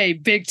would pay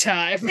big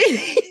time.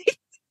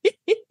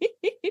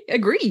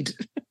 Agreed.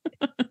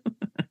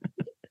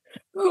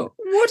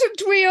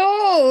 Wouldn't we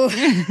all?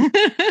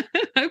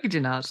 How could you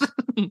not?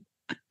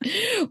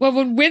 Well,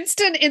 when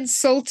Winston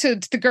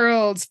insulted the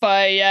girls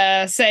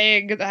by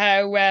saying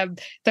how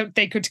that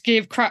they could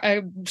give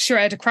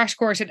Shred a crash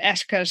course in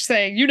etiquette,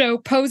 saying, you know,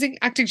 posing,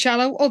 acting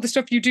shallow, all the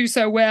stuff you do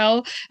so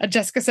well. And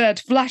Jessica said,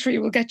 flattery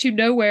will get you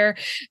nowhere.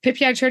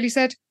 Pippi and Shirley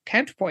said,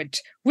 counterpoint,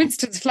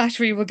 Winston's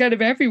flattery will get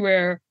him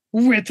everywhere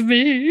with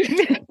me.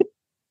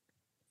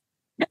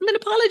 And then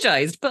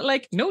apologized, but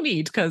like, no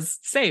need, because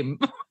same.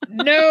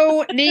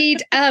 No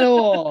need at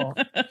all.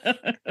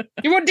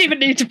 You wouldn't even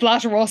need to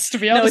flatter us, to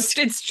be honest.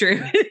 No, it's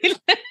true.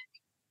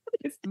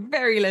 It's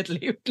very little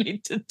you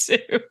need to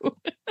do.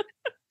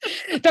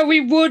 Though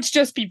we would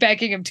just be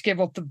begging him to give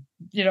up the,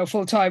 you know,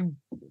 full-time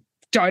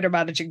diner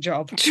managing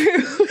job.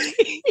 True.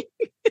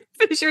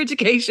 Finish your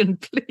education,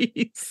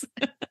 please.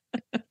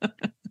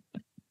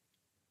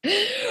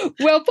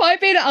 Well, Pi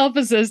Beta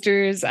Alpha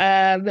Sisters,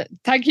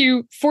 thank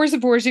you for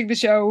supporting the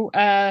show.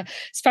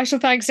 Special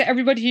thanks to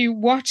everybody who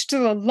watched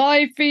the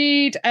live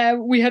feed.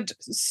 We had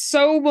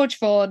so much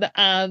fun,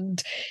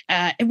 and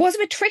it was a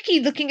bit tricky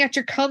looking at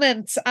your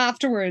comments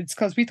afterwards,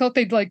 because we thought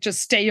they'd like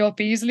just stay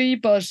up easily,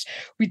 but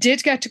we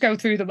did get to go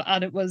through them,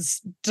 and it was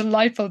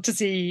delightful to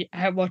see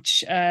how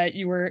much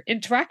you were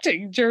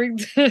interacting during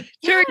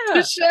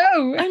the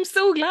show. I'm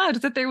so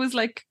glad that there was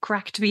like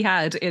crack to be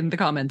had in the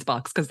comments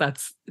box, because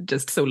that's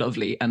just so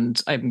lovely,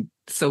 and I'm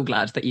so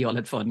glad that you all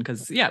had fun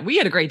because, we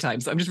had a great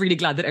time. So I'm just really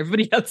glad that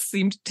everybody else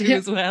seemed to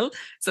as well.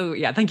 So,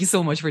 thank you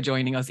so much for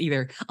joining us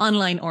either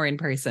online or in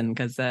person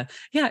because,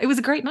 it was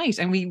a great night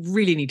and we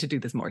really need to do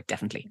this more.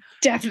 Definitely.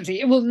 Definitely.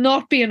 It will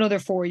not be another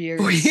 4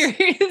 years. 4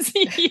 years?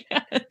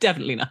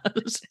 Definitely not.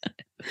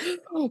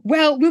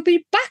 Well, we'll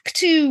be back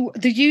to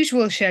the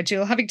usual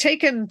schedule, having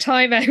taken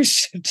time out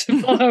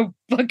to follow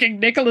fucking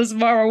Nicholas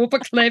Morrow up a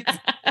cliff.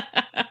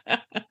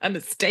 A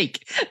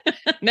mistake.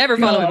 Never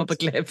follow him up a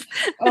cliff.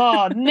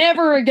 Oh,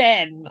 never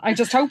again. I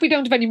just hope we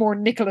don't have any more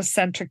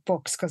Nicholas-centric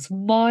books because,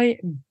 my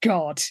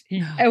God,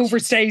 he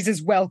overstays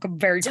his welcome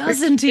very quickly.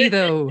 Doesn't he,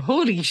 though?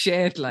 Holy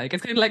shit. Like,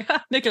 it's kind of like,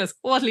 Nicholas,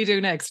 what'll he do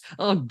next?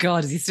 Oh,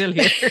 God, is he still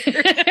here?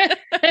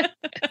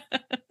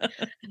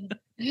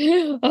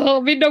 Oh,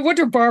 I mean, no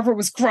wonder Barbara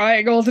was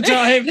crying all the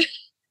time.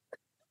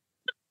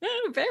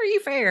 Very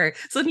fair.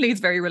 Suddenly it's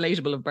very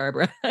relatable of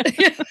Barbara.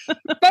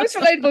 Most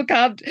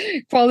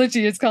relatable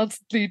quality is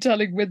constantly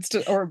telling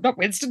Winston, or not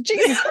Winston,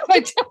 Jesus.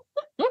 What's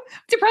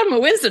your problem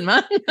with Winston,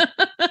 man?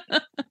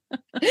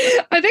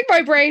 I think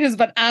my brain has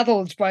been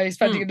addled by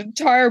spending an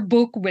entire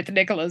book with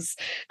Nicholas.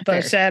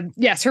 But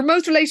yes, her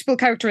most relatable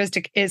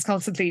characteristic is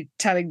constantly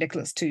telling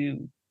Nicholas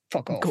to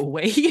fuck off. Go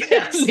away.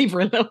 Leave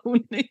her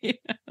alone.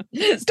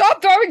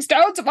 Stop throwing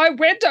stones at my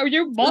window,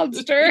 you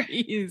monster.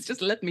 Please,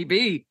 just let me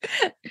be.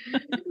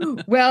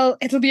 Well,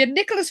 it'll be a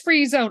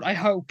Nicholas-free zone, I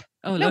hope.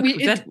 Oh, no,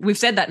 look, we've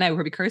said that now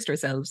where we cursed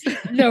ourselves.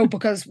 No,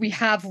 because we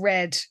have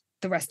read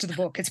the rest of the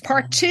book. It's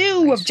part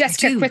 2 of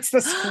Jessica Quits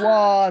the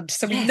Squad.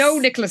 So we know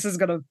Nicholas is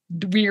going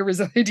to rear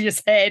his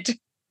hideous head.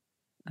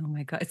 Oh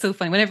my God, it's so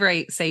funny. Whenever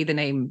I say the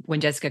name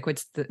Jessica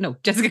Quits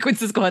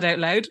the Squad out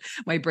loud,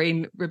 my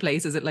brain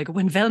replaces it like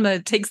when Velma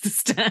takes the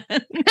stand.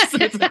 So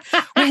it's like,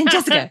 when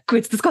Jessica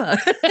quits the squad.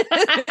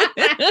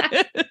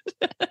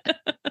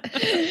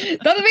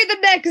 That'll be the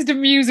next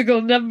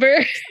musical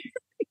number.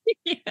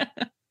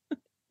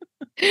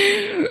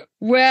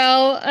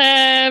 Well,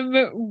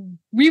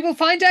 we will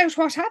find out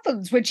what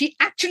happens when she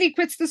actually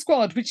quits the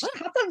squad, which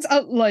happens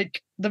at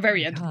like the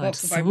very end of the book.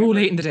 So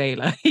late in the day,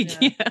 like.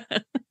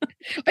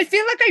 I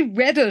feel like I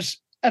read it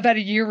about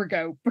a year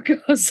ago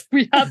because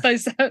we had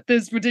this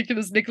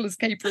ridiculous Nicholas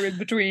caper in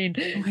between.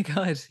 Oh my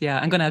God. Yeah,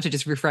 I'm going to have to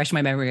just refresh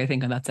my memory, I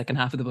think, on that second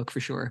half of the book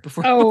for sure.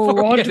 Before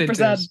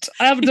 100%.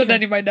 I haven't done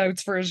any of my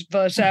notes for it,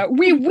 but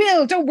we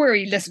will, don't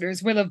worry,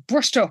 listeners, we'll have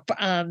brushed up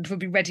and we'll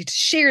be ready to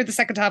share the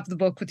second half of the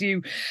book with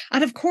you.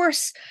 And of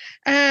course,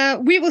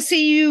 we will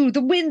see you,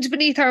 the wind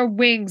beneath our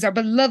wings, our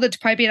beloved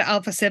Pi Beta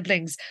Alpha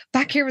siblings,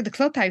 back here in the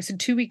clubhouse in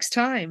 2 weeks'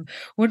 time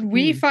when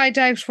we find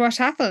out what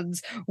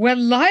happens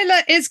when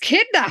Lila is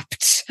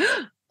kidnapped.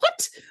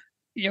 What?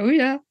 Oh,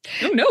 yeah.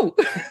 Oh, no.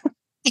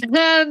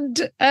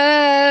 And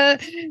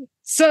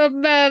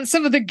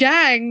some of the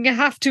gang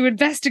have to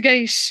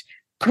investigate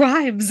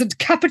crimes and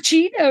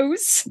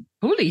cappuccinos.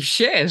 Holy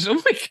shit.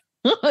 Oh, my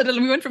God.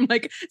 We went from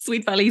like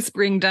Sweet Valley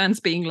Spring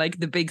Dance being like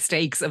the big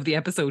stakes of the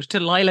episode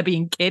to Lila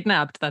being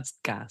kidnapped. That's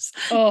gas.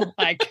 Oh,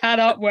 I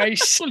cannot wait.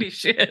 Holy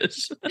shit.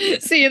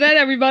 See you then,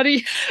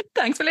 everybody.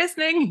 Thanks for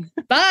listening.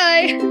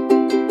 Bye.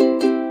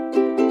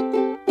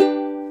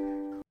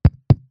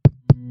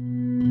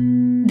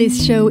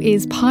 This show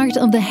is part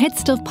of the Head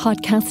Stuff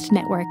Podcast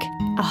Network,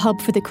 a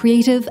hub for the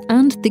creative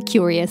and the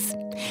curious.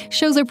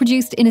 Shows are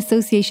produced in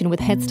association with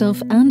Head Stuff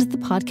and the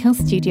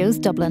Podcast Studios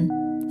Dublin.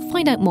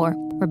 Find out more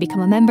or become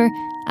a member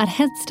at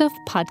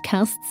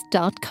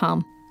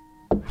headstuffpodcasts.com.